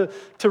come to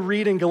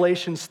read in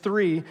Galatians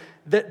 3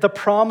 that the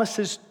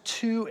promises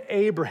to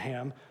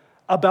Abraham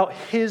about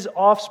his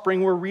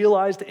offspring were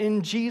realized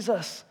in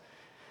Jesus.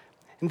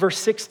 In verse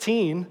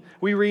 16,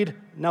 we read,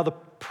 now the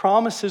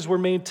promises were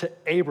made to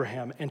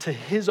Abraham and to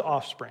his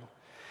offspring.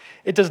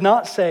 It does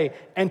not say,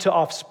 and to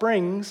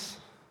offsprings,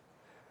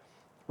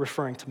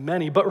 referring to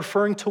many, but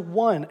referring to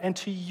one, and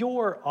to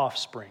your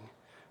offspring,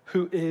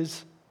 who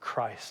is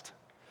Christ.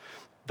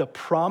 The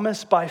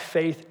promise by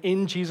faith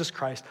in Jesus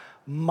Christ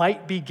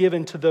might be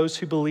given to those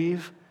who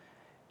believe.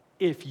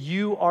 If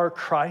you are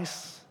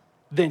Christ,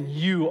 then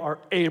you are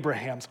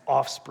Abraham's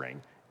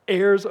offspring,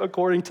 heirs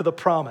according to the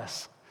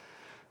promise.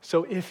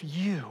 So if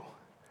you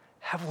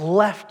have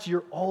left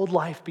your old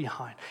life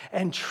behind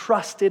and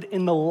trusted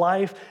in the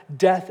life,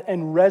 death,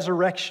 and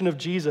resurrection of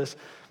Jesus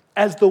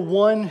as the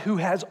one who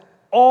has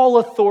all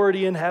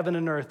authority in heaven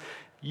and earth,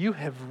 you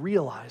have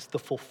realized the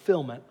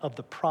fulfillment of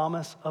the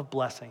promise of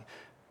blessing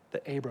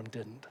that Abram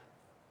didn't.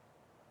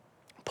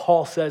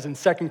 Paul says in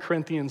 2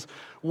 Corinthians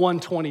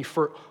 1:20,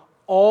 for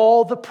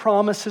all the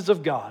promises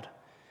of God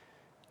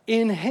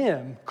in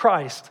him,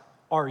 Christ,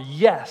 are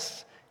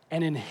yes,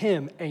 and in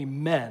him,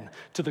 amen,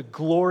 to the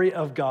glory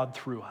of God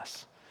through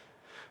us.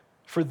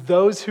 For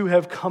those who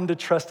have come to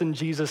trust in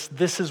Jesus,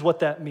 this is what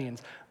that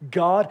means.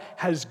 God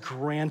has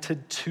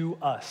granted to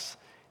us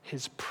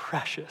his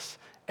precious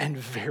and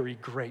very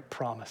great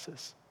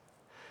promises.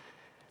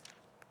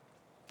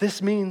 This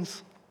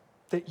means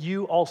that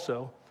you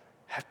also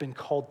have been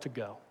called to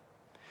go.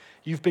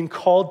 You've been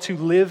called to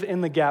live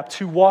in the gap,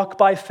 to walk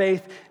by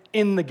faith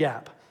in the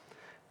gap.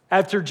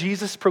 After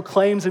Jesus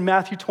proclaims in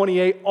Matthew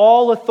 28,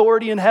 all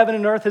authority in heaven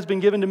and earth has been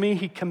given to me,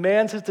 he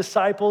commands his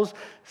disciples,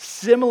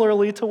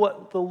 similarly to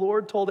what the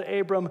Lord told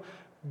Abram,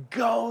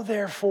 go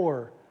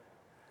therefore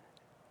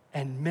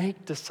and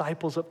make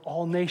disciples of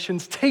all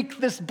nations. Take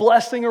this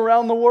blessing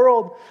around the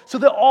world so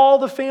that all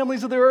the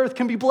families of the earth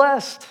can be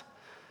blessed.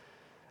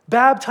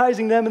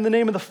 Baptizing them in the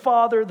name of the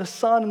Father, the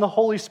Son, and the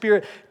Holy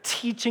Spirit,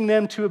 teaching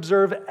them to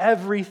observe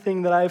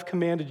everything that I have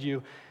commanded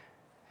you.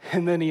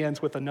 And then he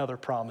ends with another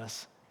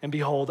promise. And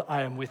behold,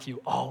 I am with you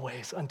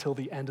always until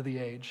the end of the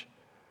age.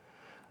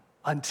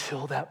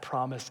 Until that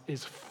promise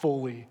is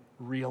fully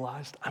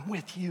realized. I'm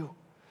with you.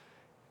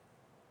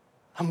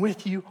 I'm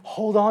with you.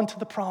 Hold on to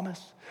the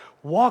promise.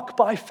 Walk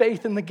by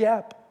faith in the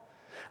gap.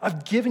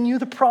 I've given you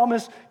the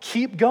promise.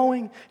 Keep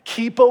going.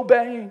 Keep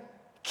obeying.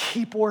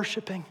 Keep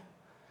worshiping.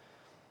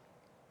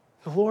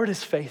 The Lord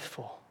is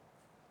faithful,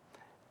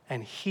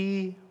 and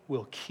he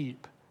will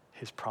keep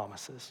his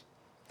promises.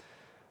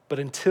 But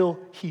until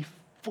he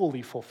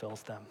fully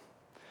fulfills them,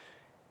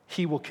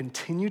 he will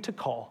continue to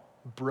call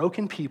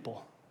broken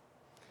people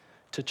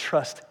to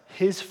trust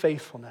his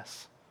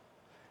faithfulness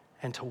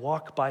and to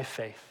walk by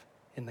faith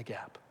in the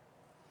gap.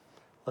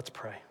 Let's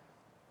pray.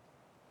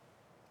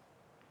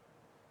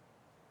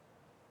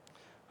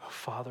 Oh,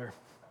 Father,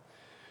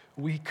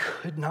 we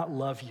could not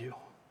love you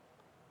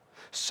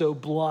so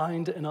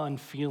blind and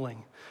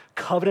unfeeling.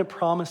 Covenant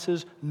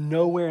promises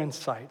nowhere in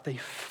sight. They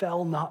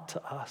fell not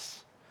to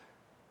us.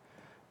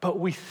 But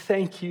we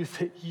thank you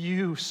that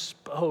you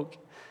spoke,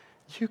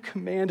 you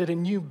commanded,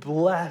 and you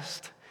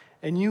blessed,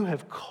 and you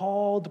have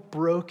called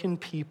broken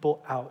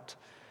people out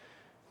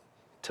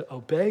to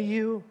obey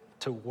you,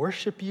 to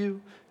worship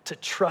you, to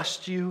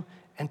trust you,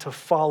 and to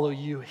follow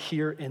you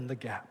here in the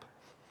gap.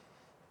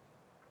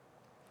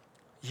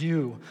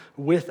 You,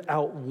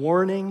 without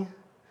warning,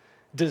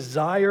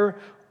 desire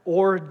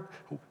or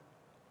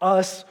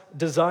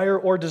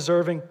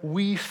deserving,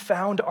 we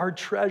found our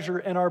treasure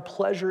and our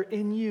pleasure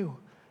in you.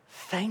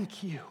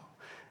 Thank you,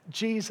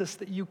 Jesus,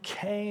 that you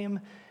came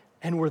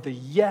and were the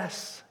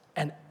yes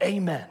and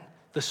amen,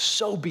 the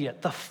so be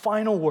it, the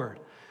final word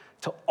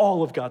to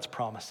all of God's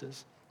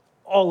promises.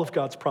 All of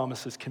God's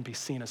promises can be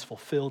seen as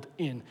fulfilled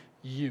in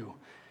you.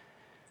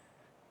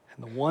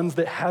 And the ones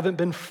that haven't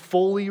been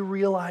fully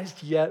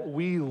realized yet,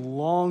 we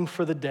long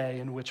for the day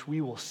in which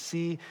we will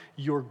see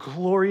your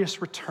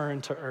glorious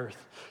return to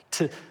earth,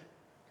 to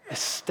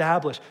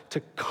establish, to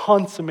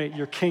consummate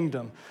your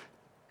kingdom,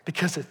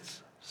 because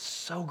it's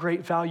so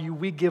great value.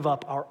 We give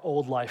up our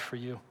old life for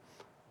you.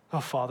 Oh,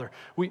 Father,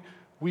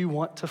 we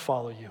want to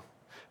follow you.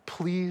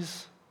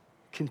 Please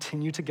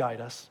continue to guide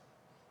us.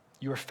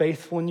 You are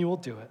faithful and you will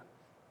do it.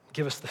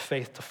 Give us the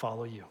faith to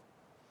follow you.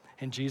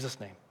 In Jesus'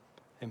 name,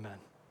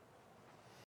 amen.